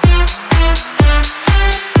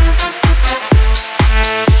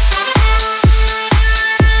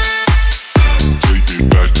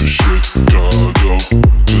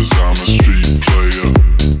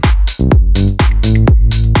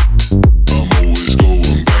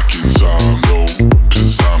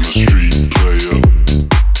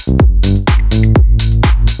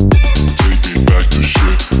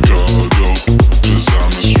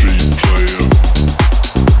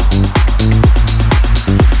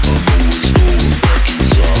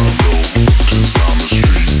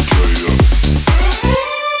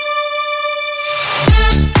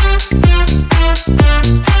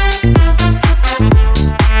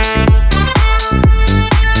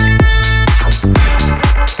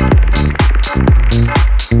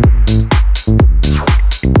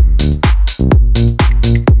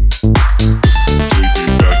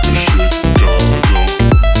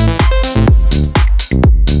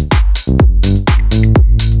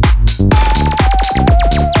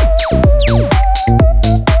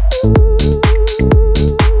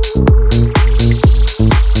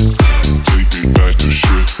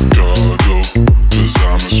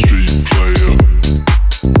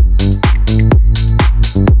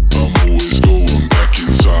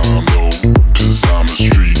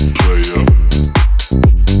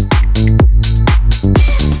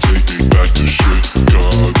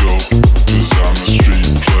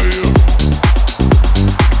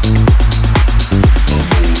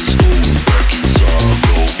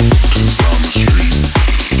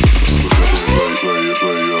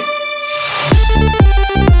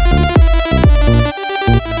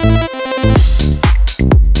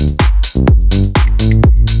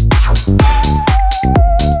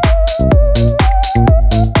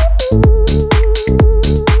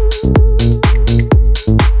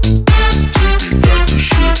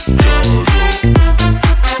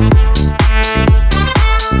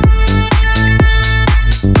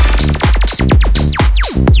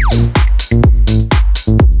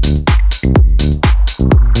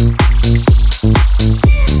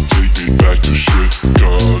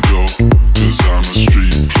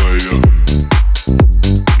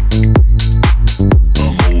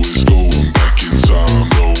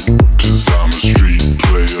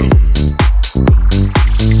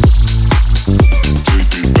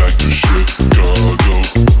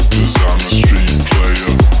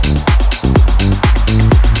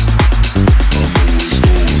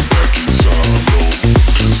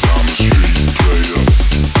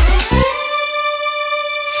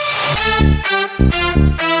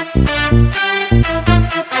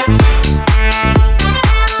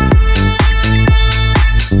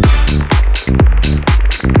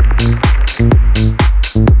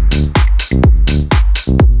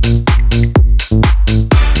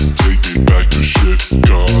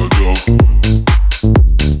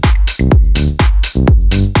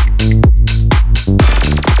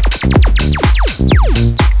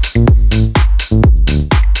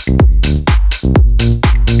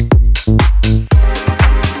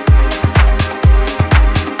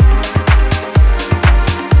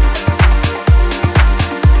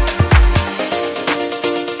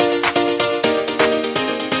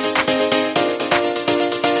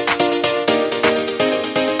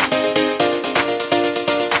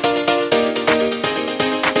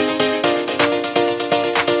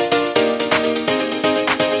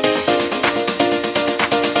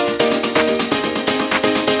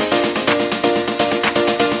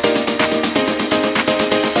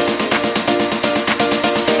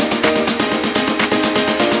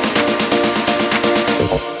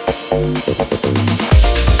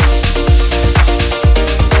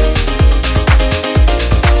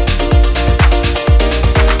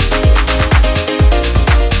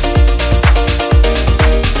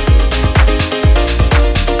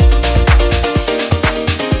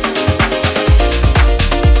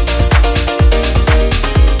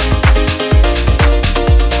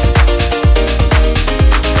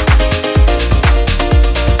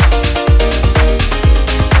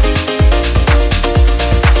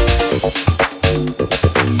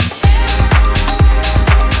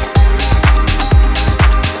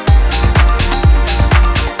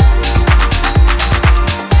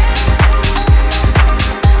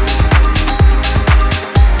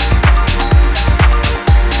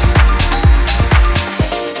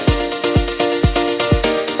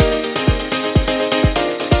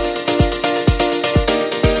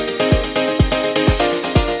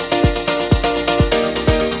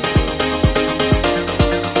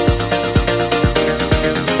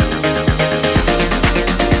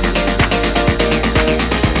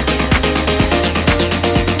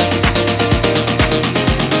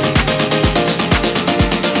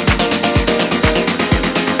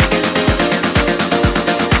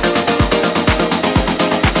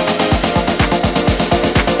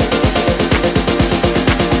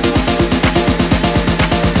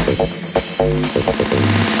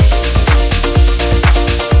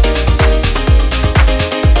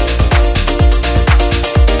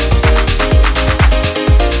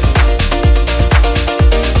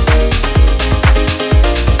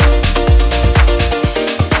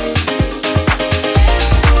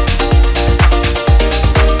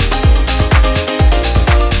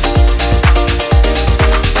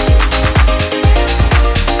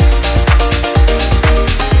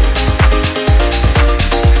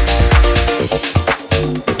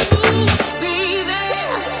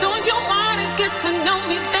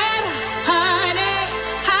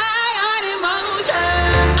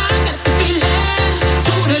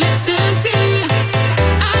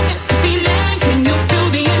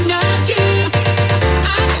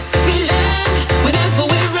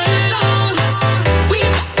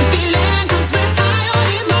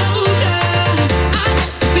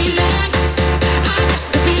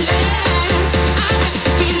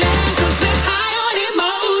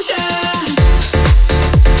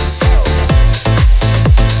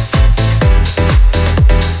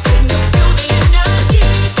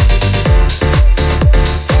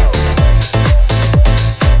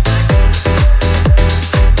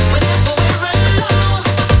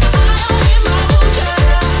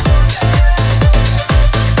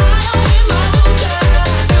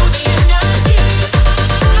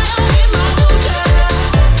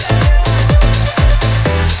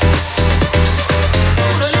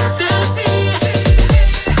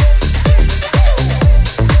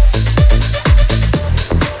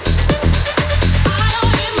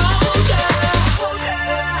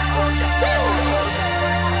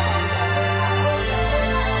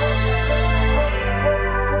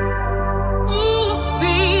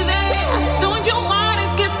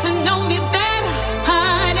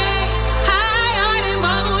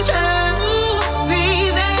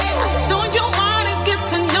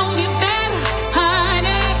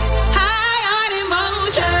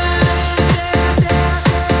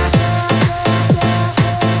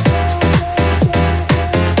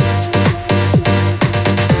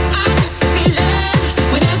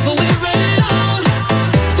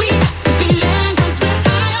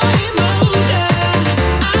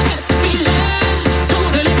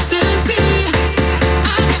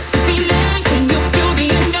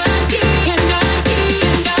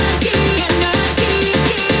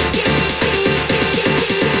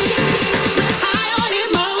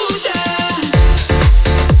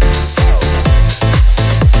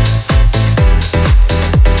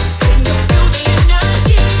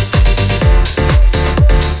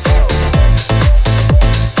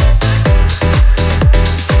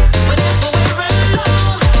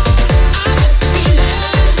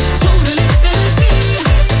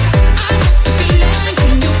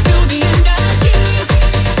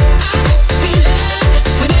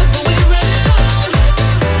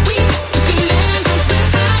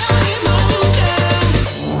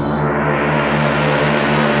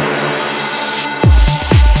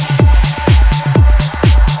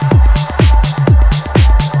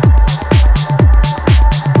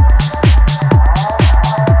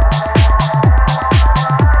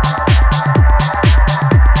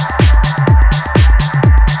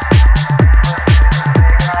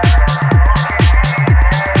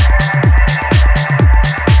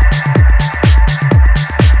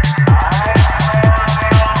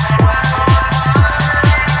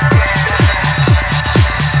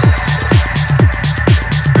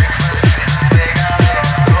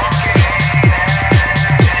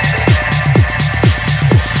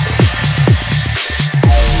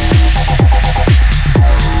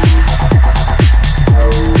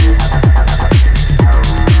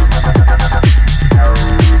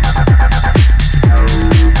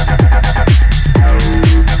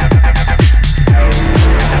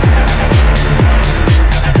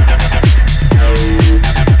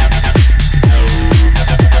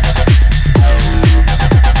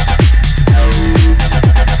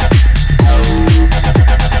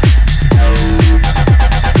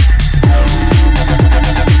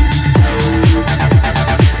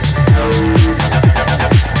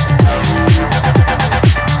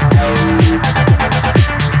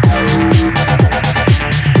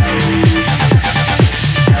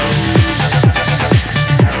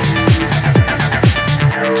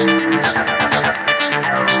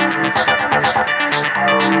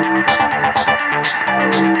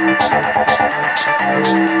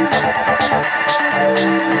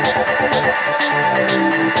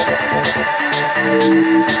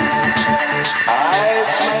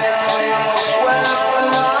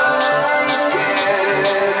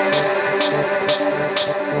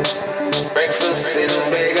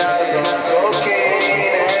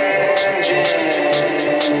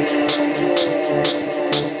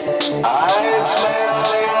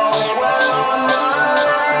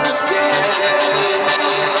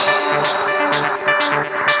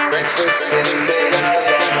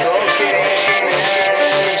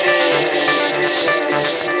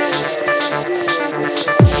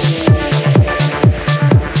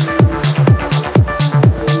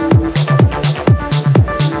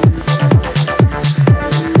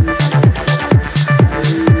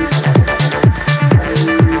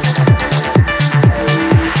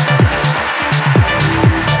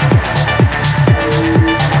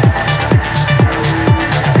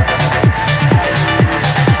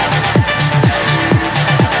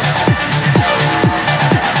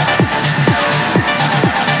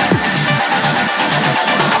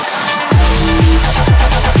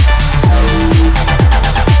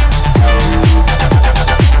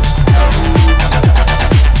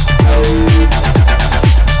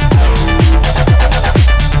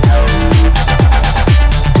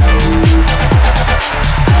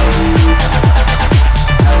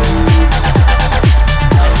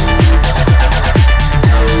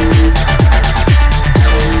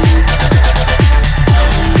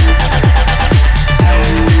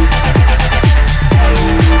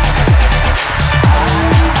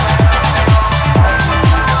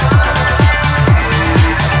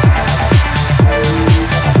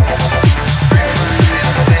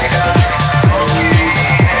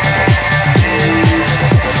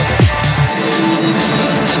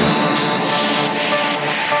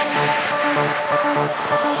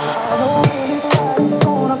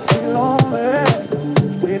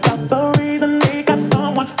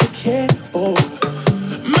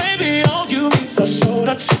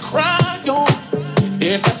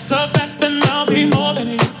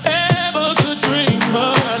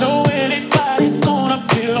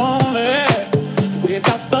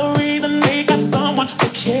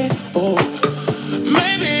 care for.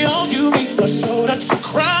 Maybe all you need is a shoulder to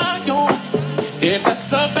cry on. If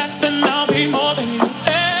that's a fact, then I'll be more than you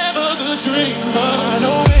ever could dream. But I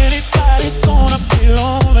know anybody's gonna be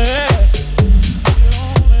lonely.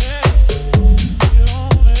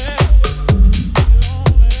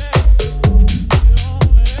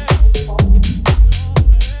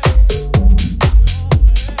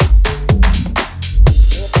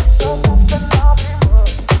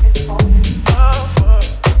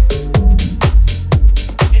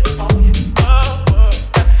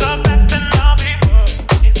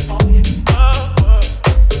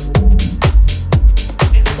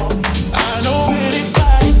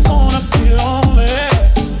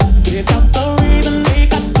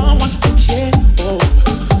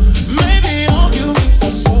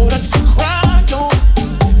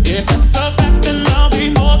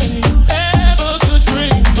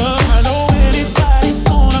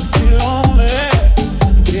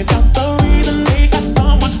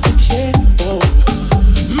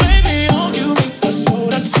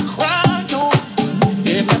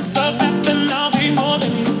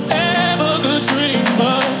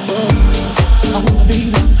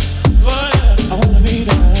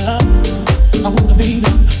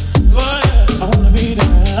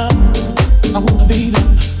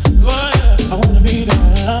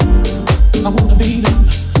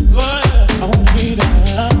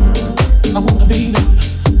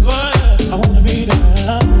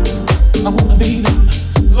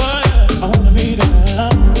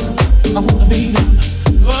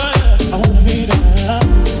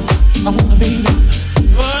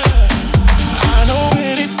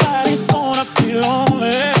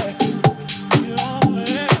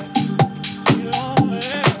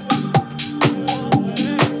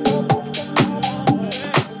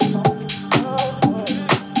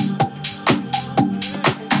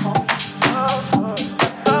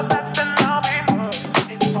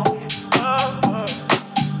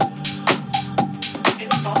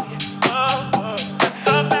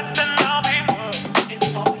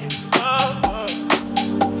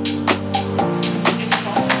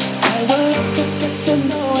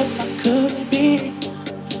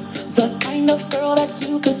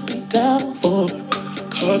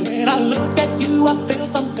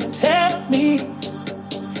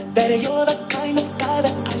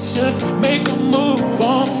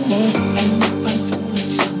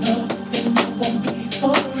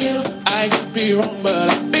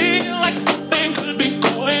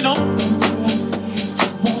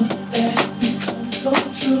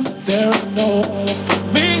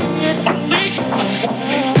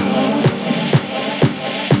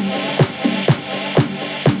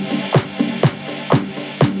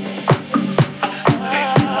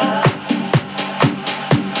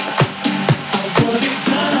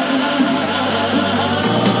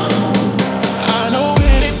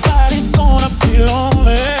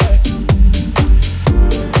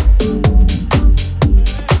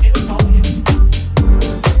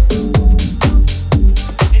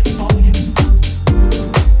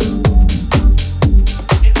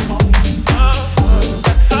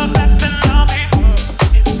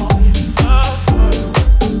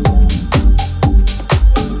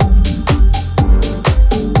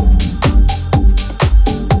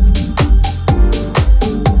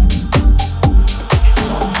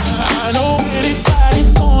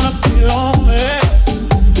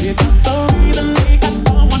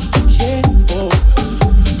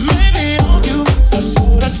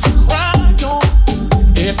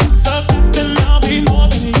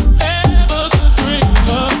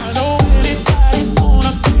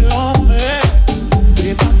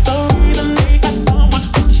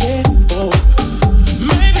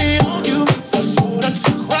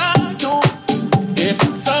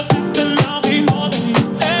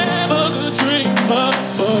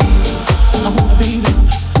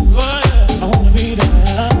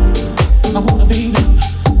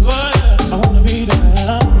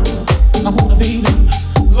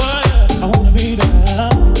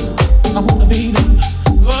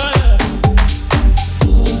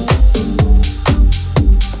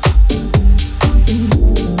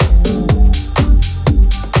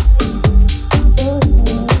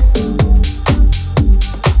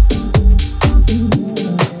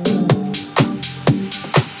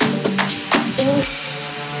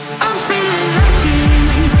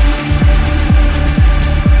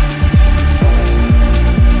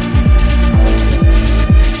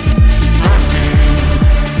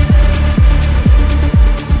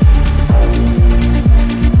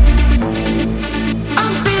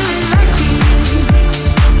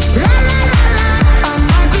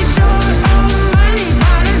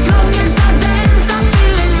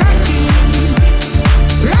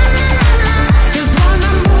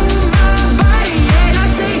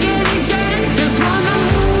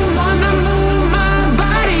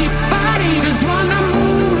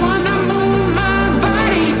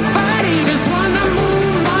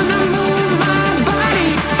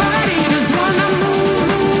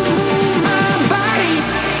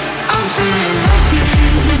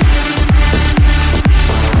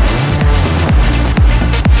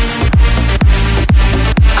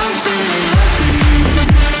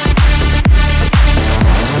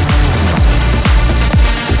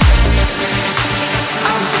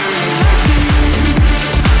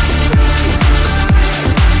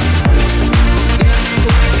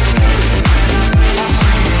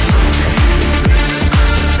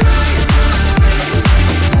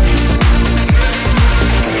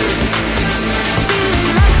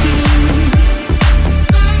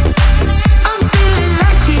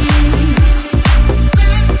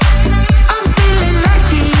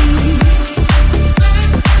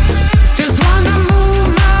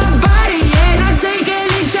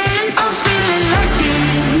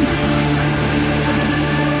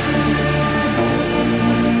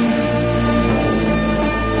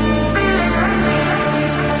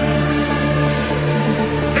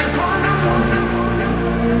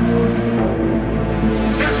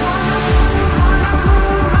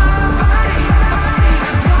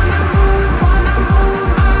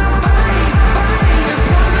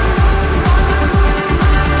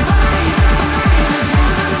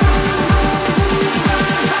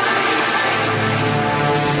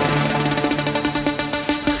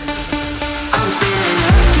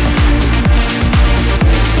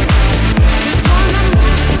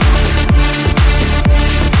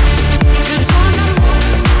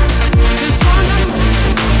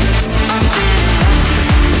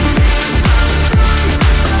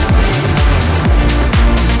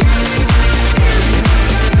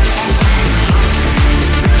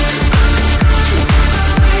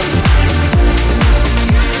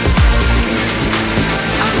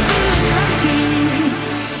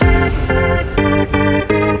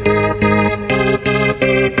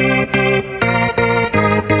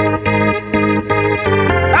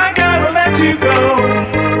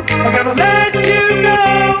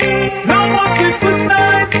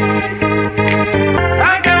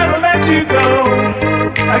 you go.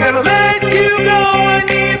 I gotta let you go. I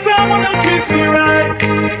need someone who treats me right.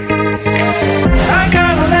 I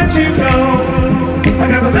gotta let you go. I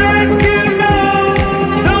gotta let you go.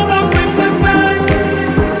 No more sleepless nights.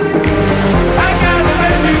 I gotta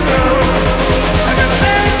let you go. I gotta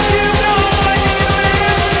let you go.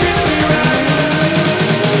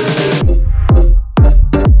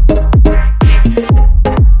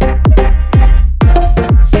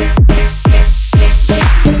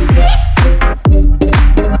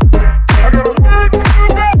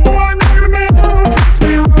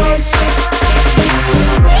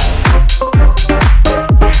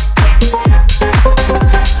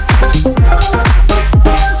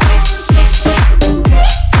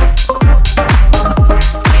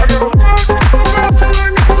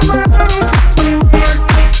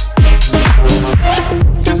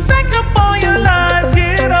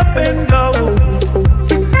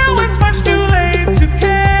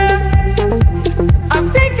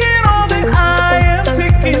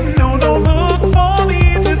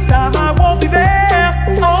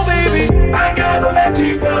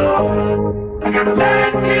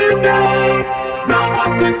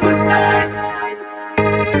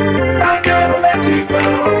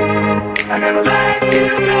 I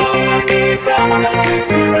need a man who treats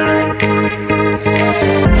me right.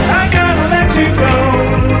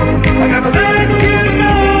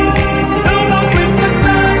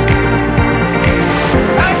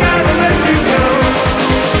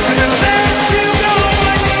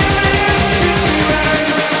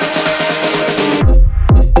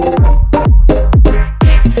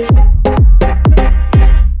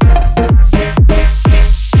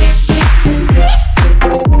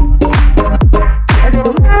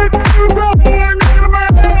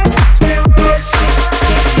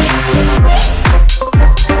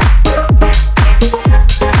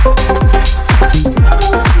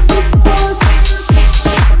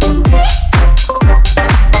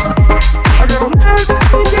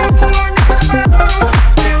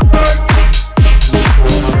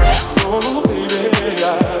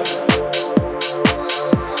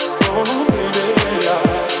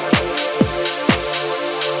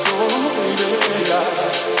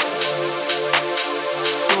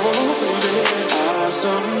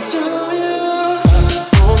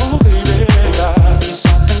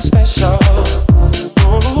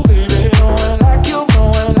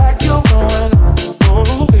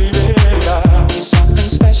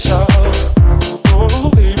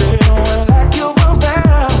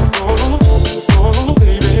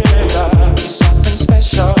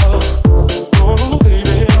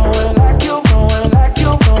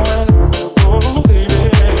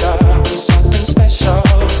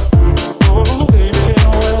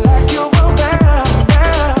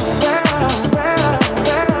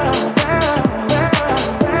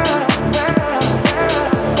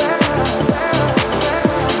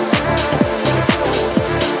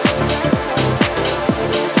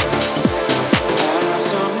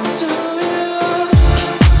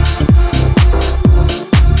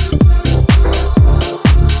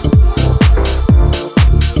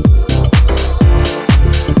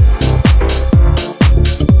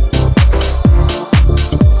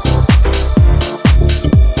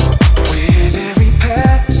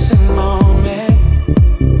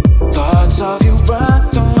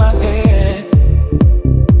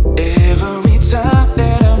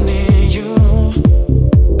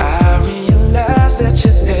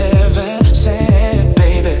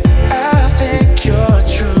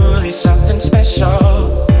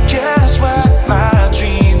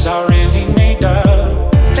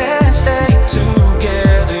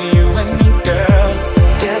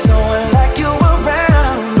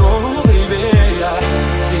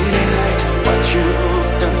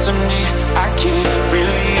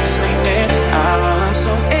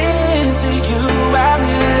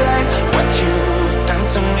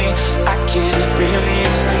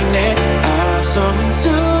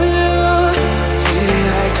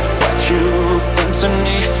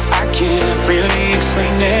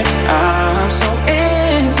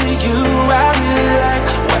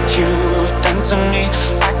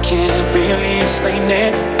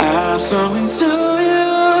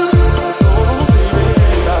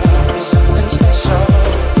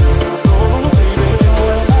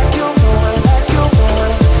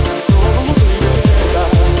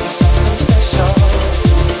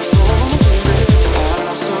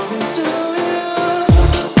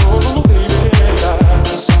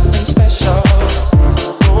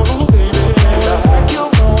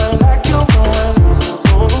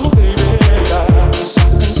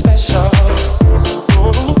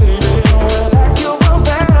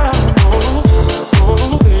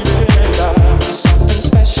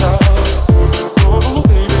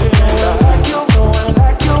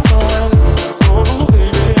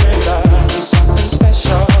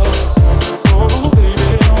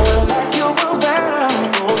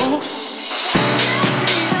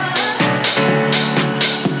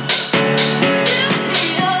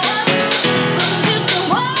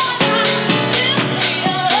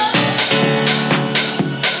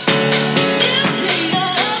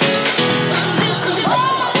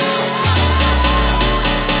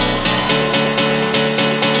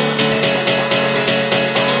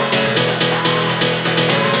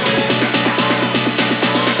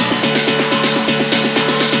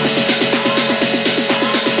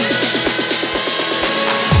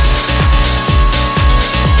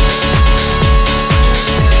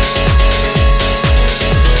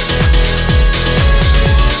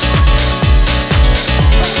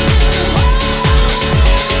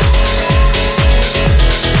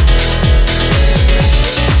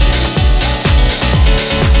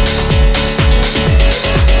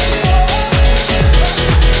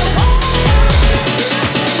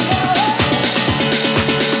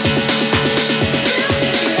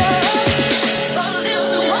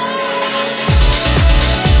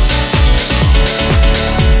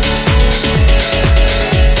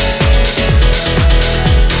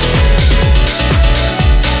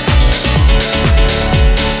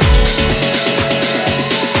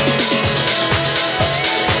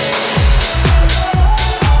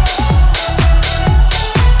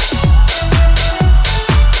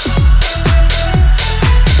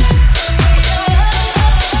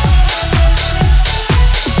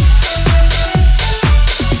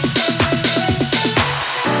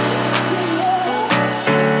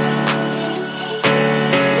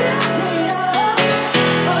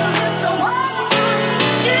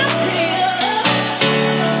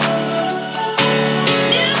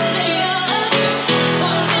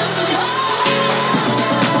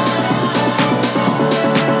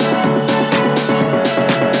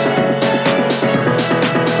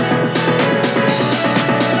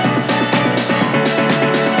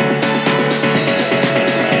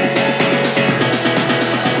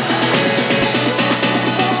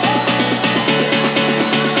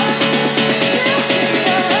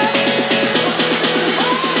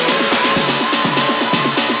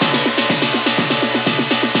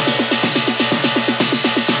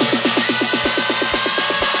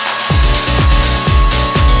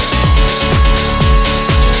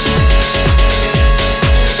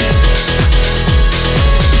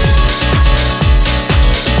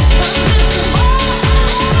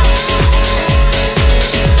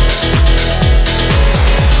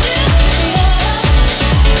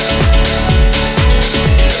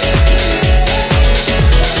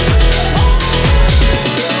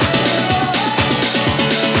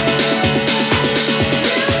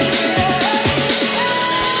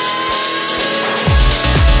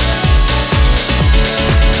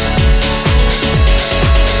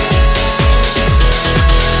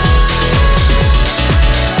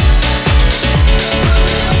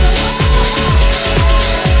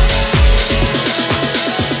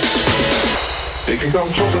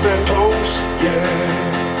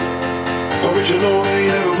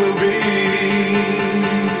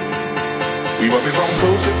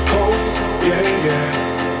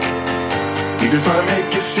 yeah. He just trying to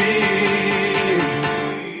make you see.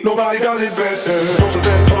 Nobody does it better. Closer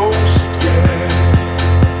than close,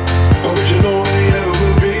 yeah. Original they ever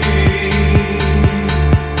will be.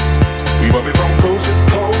 We rub it from coast to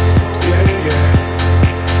coast, yeah,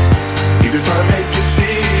 yeah. He just trying to make you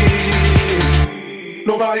see.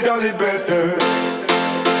 Nobody does it better.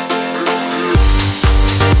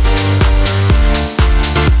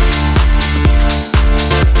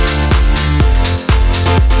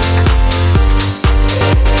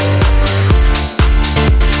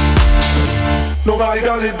 Nobody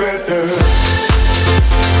does it better.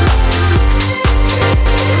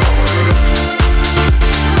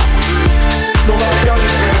 Nobody does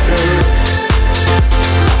it better.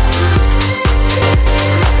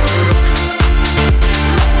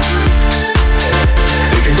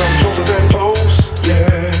 They can come closer than close,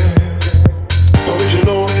 yeah.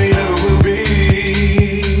 Original they ever will be.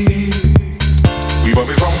 We rub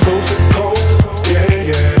it from coast to coast, yeah,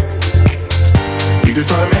 yeah. We just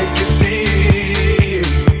trying to make you see.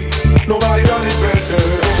 Nobody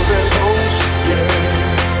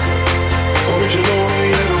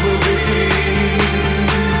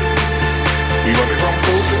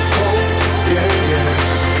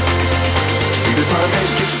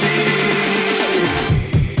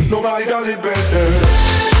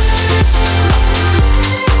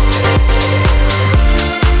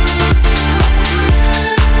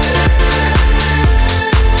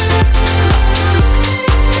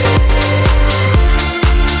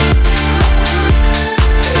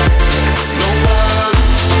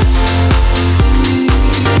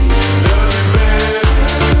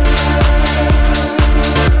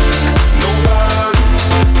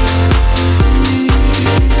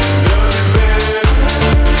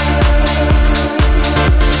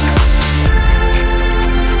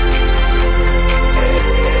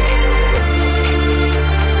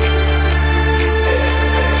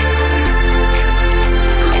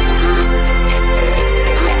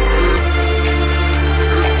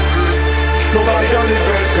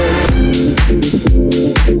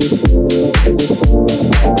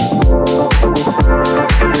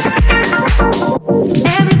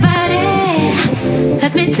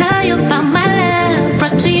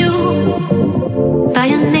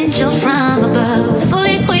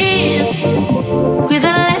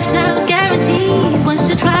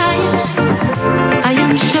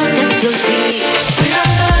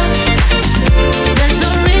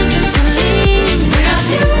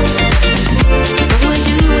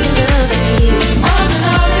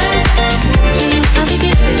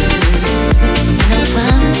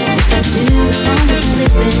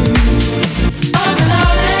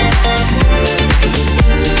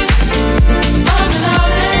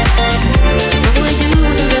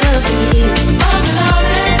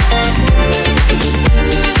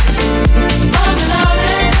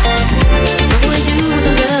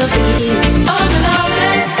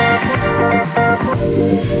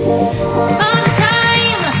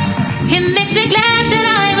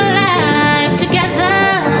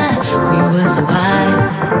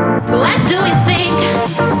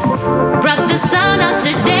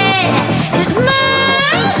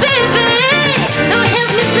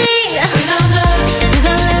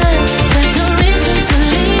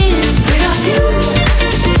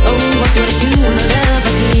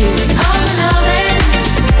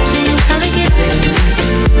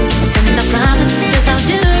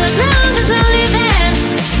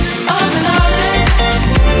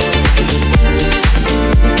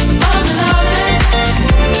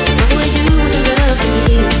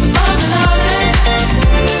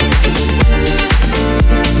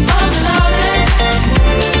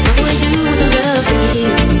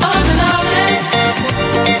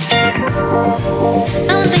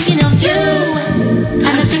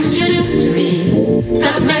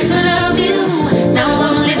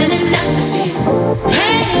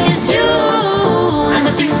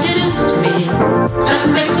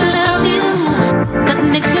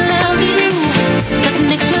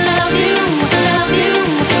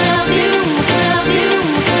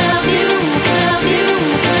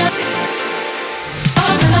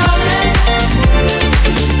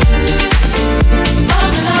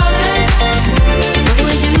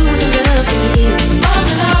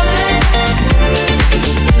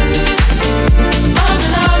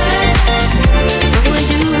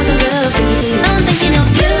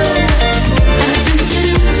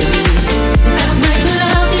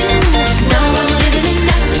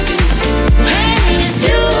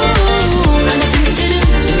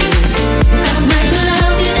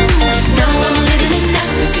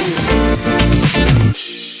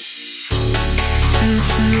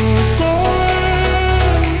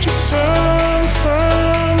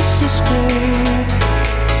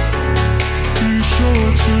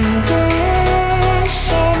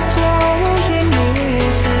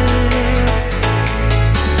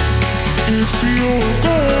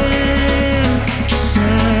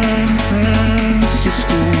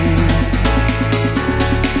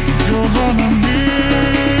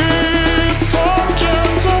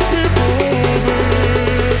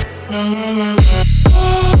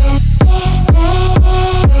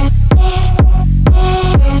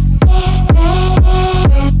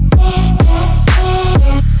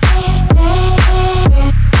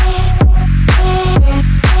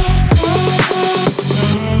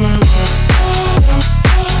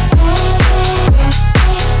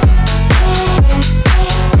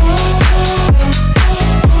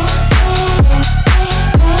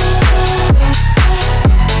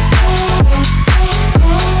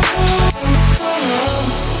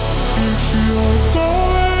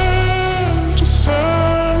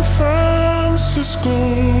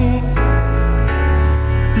Francisco.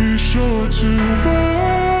 Be sure to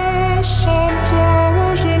wear some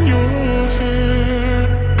flowers in your hair.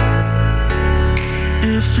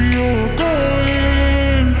 If you're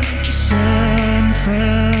going to San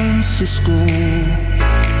Francisco,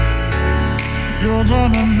 you're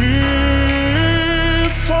gonna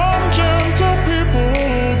meet some gentle people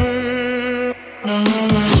there. La, la,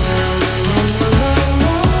 la,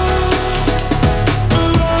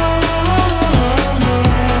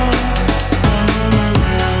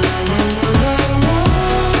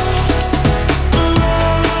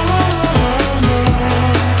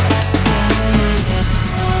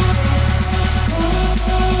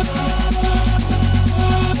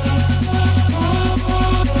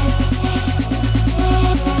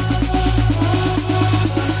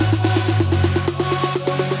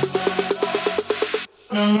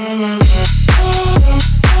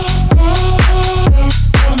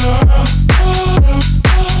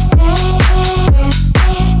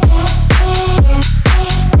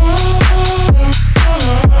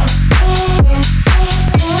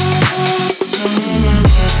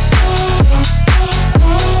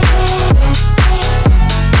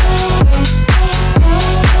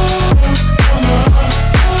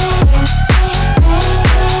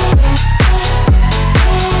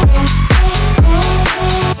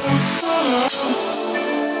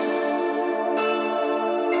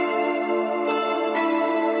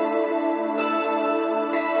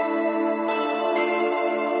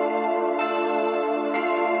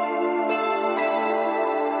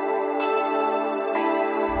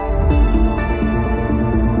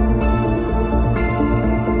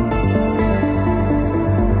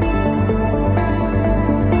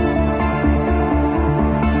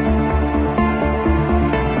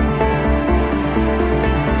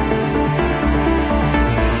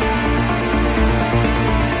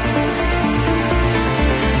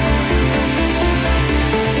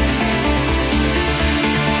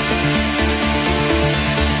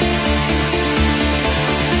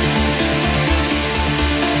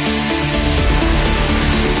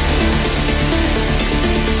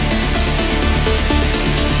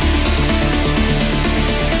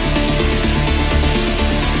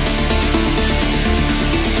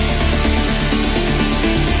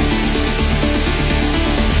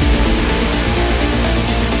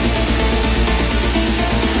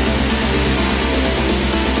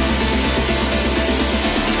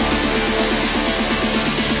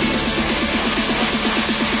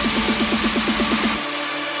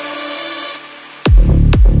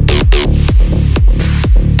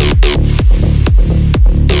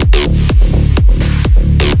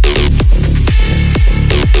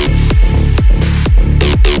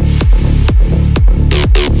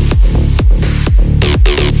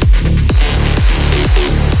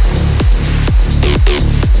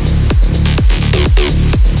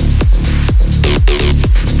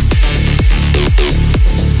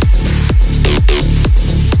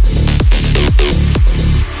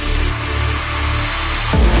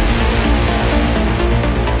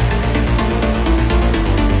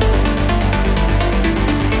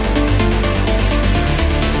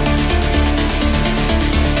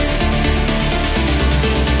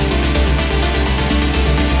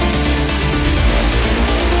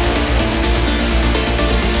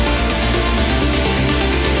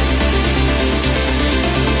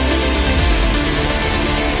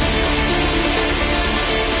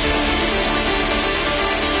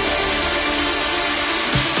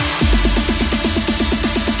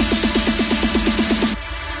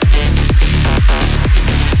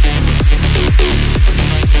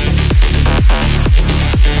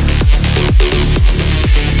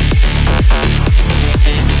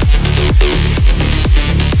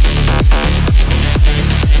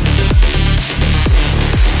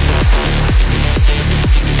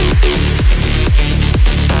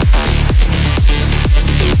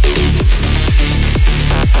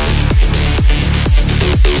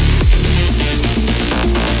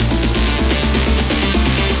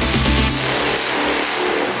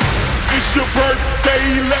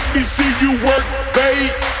 me see you work,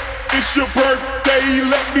 babe. It's your birthday,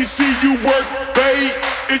 let me see you work, babe.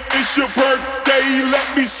 It's your birthday, let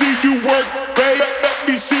me see you work, babe. Let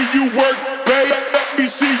me see you work, babe. Let me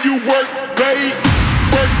see you work, babe.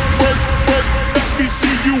 Work, work, work. Let me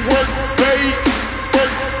see you work, babe.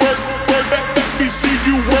 Work, work, work. Let me see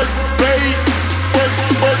you work, babe. Work,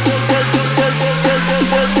 work, work, work, work, work, work,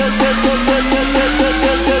 work, work, work, work, work, work,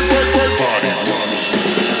 work, work, work, work.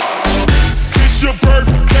 It's your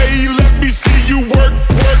birthday, let me see you work,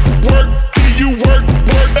 work, work. See you work,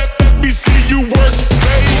 work. Let me see you work,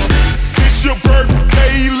 babe. It's your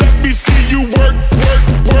birthday, let me see you work.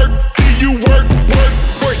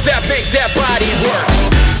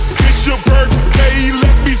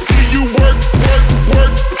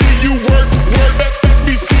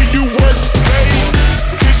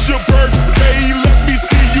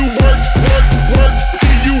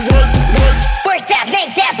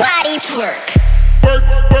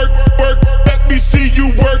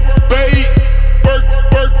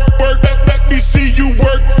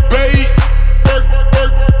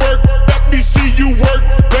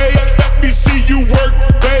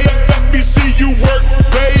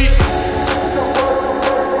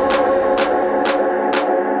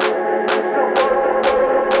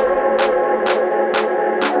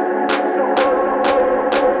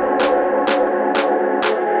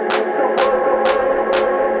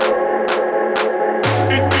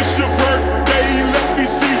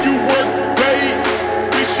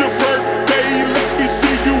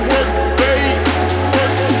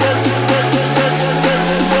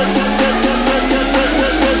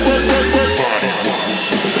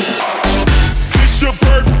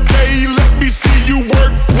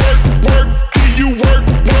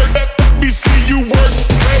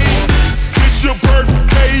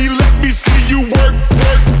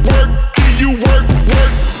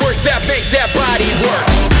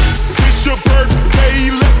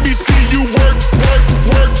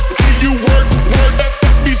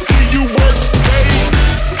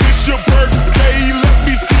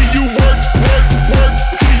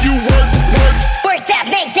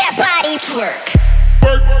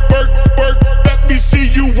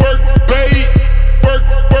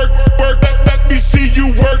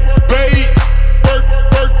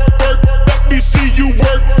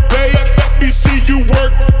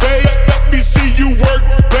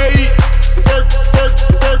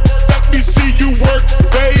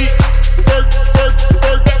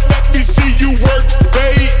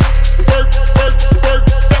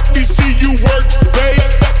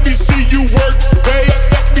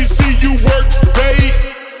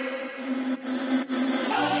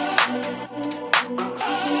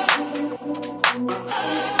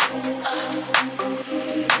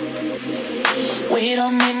 We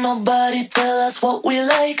don't need nobody tell us what we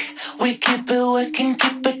like. We keep it working,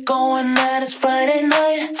 keep it going, and it's Friday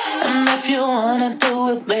night. And if you wanna do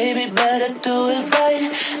it, baby, better do it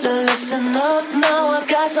right. So listen up now, I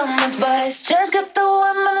got some advice. Just give the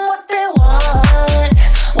women what they want,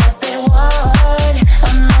 what they want.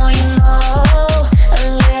 I know you know a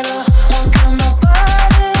little won't kill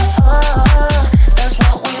nobody. Oh, that's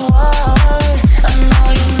what we want. I know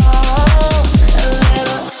you know a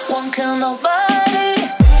little won't kill nobody.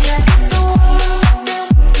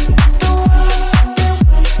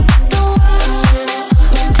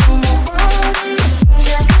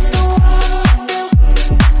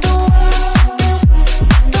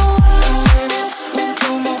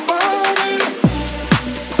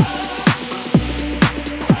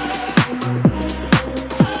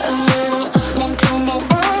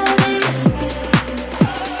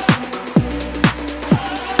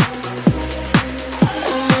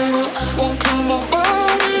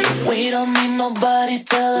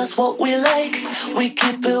 What we like, we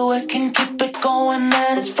keep it working, keep it going,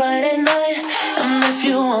 and it's Friday night. And if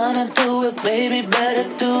you wanna do it, baby, better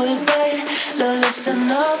do it right. So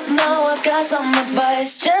listen up now, I got some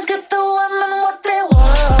advice. Just give the women what they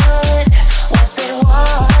want, what they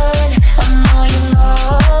want. I know you know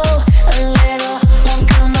a little won't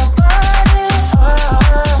kill nobody.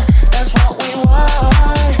 Oh, that's what we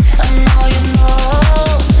want. I know you know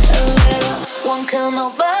a little won't kill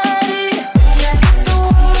nobody.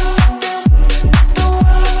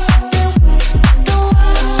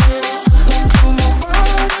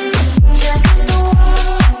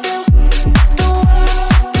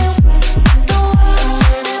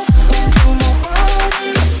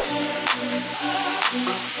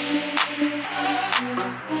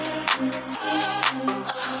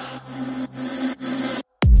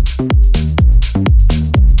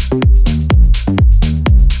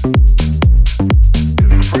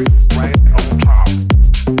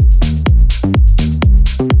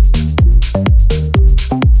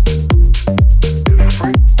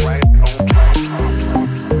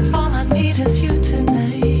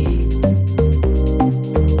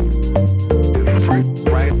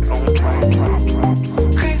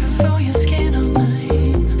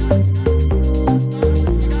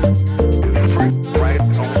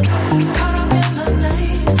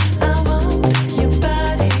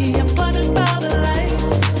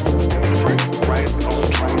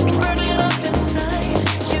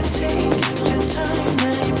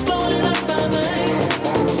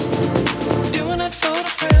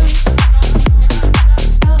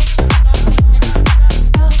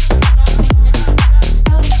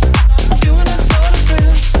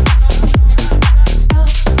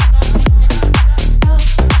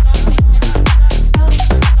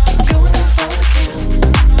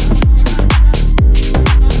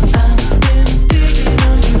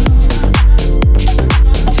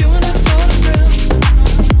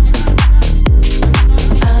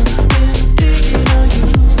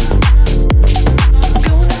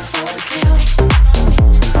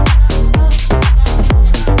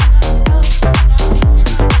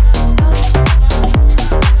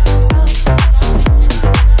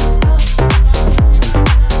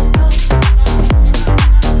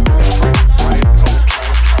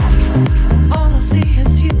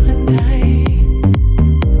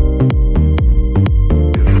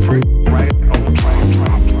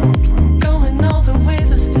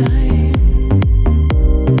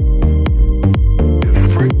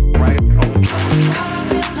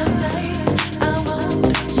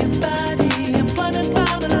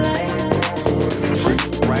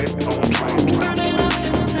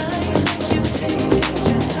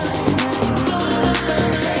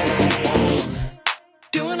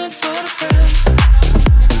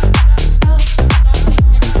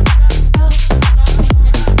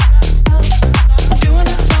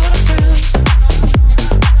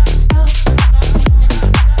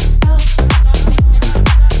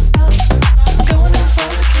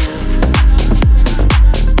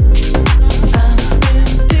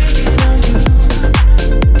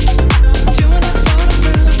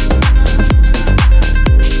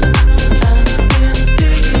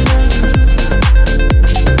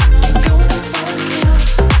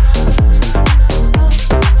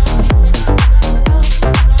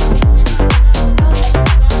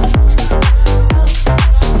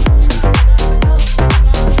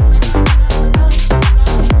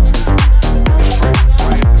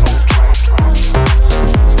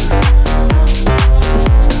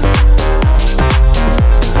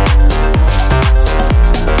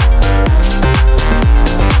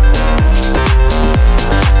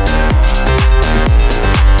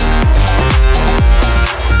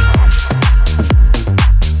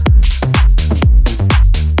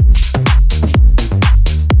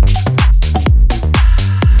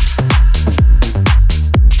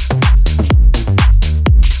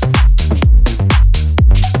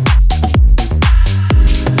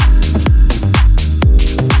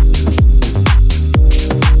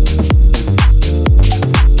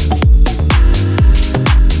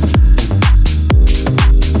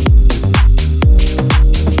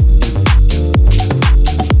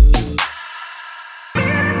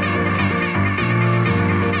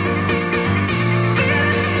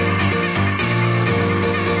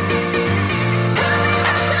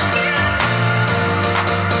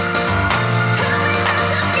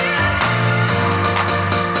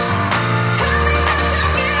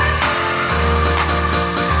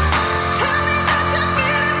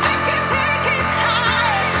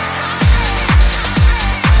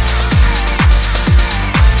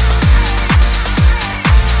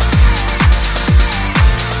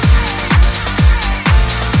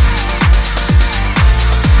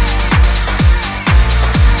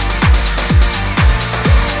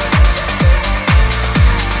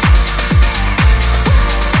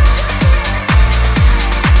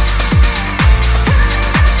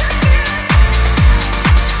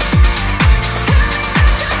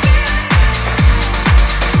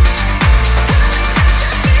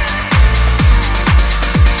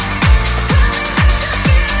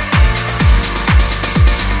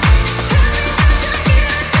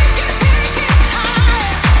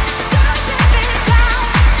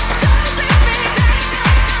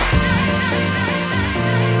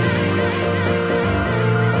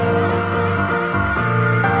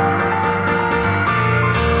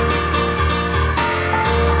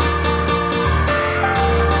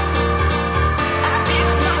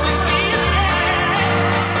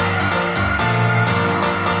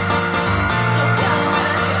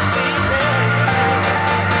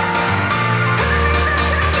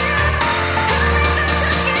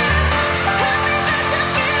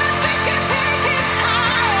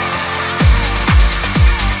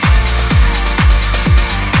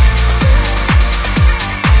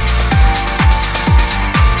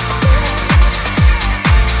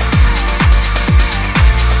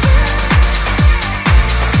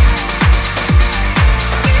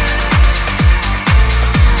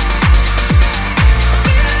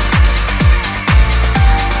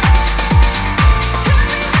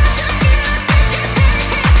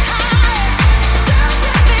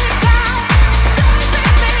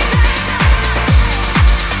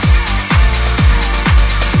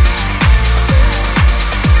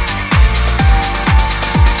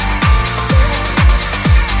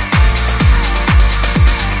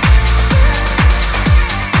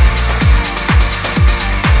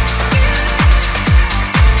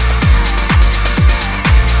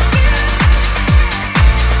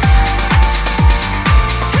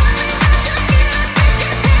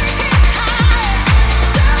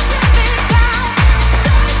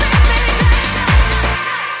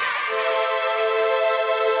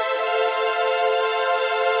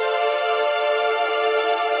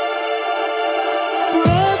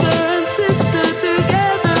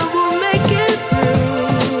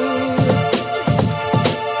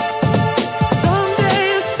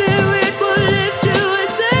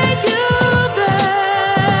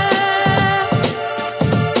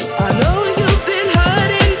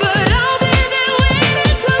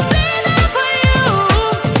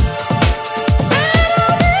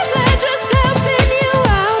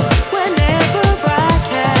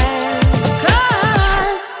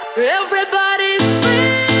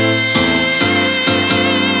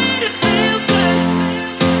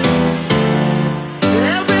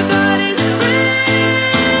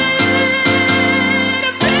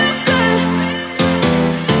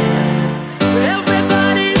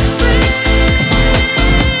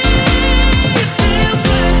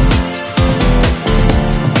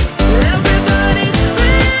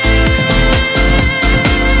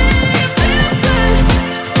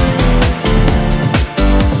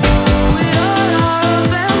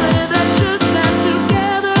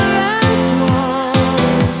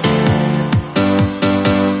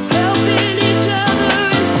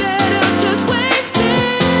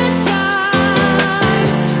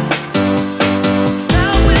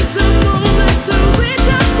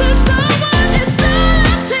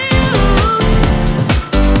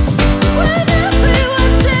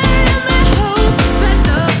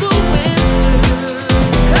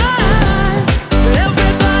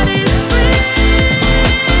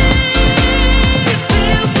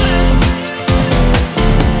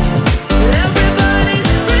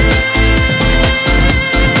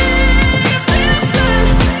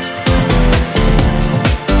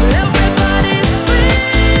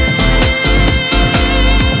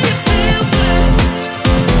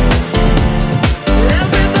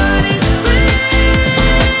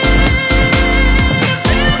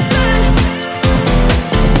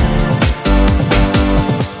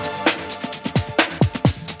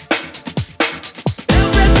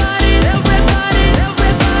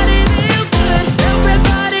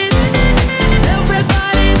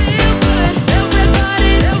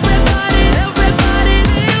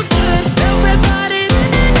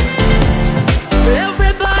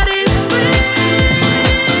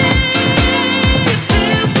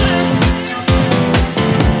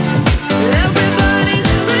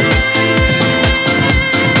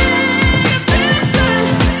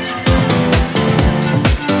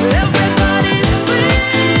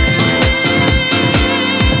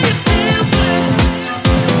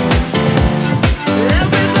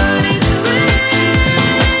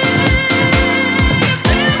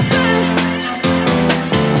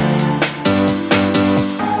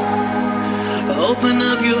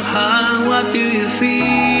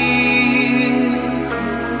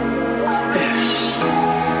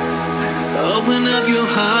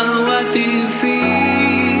 how what do you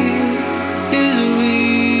feel is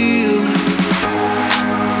real?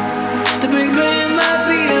 The Big Bang might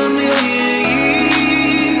be a million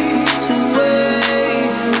years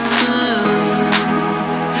away,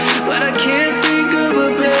 but I can't think of a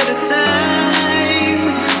better time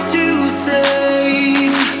to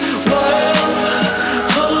say, whoa,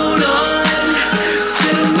 hold on,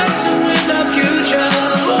 instead of messing with our future,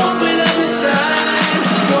 open up inside.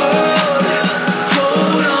 World,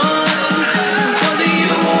 hold on, one day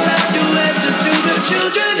you won't have to answer to the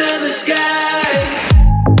children of the sky.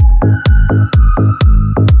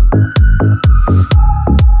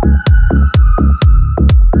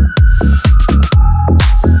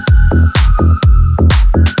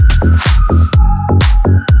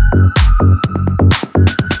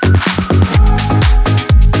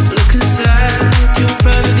 Look inside, you'll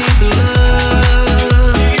find a deeper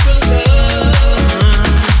love,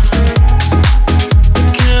 the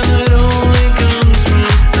kind that only comes from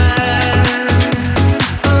high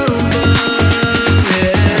above,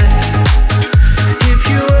 yeah. If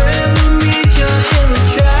you ever meet your inner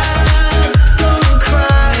child, don't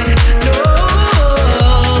cry, no.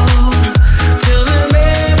 Tell them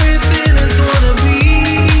everything is gonna be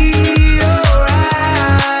alright.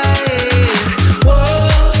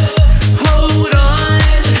 Whoa, hold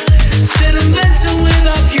on, instead of messing with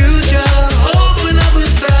our future, open up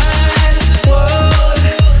inside. World,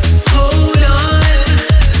 hold on,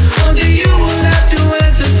 one day you will have to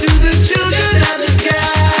answer to the children of the sky.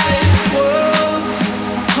 World,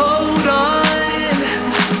 hold on,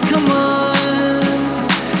 come on,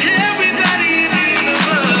 everybody in the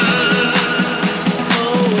universe,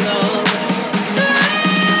 hold on.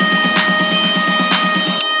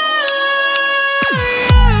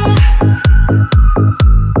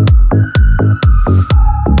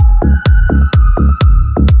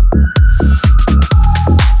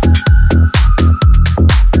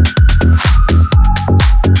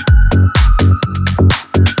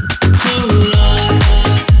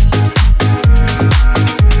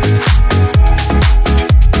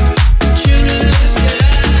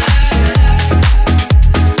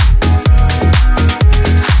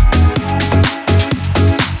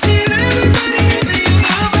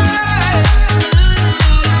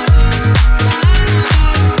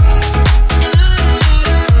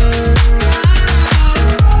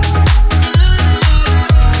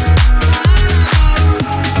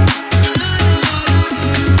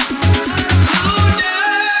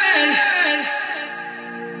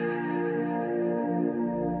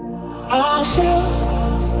 I'm here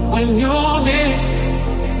when you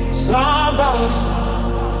need somebody.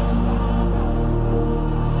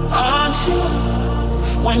 I'm here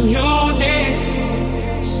when you need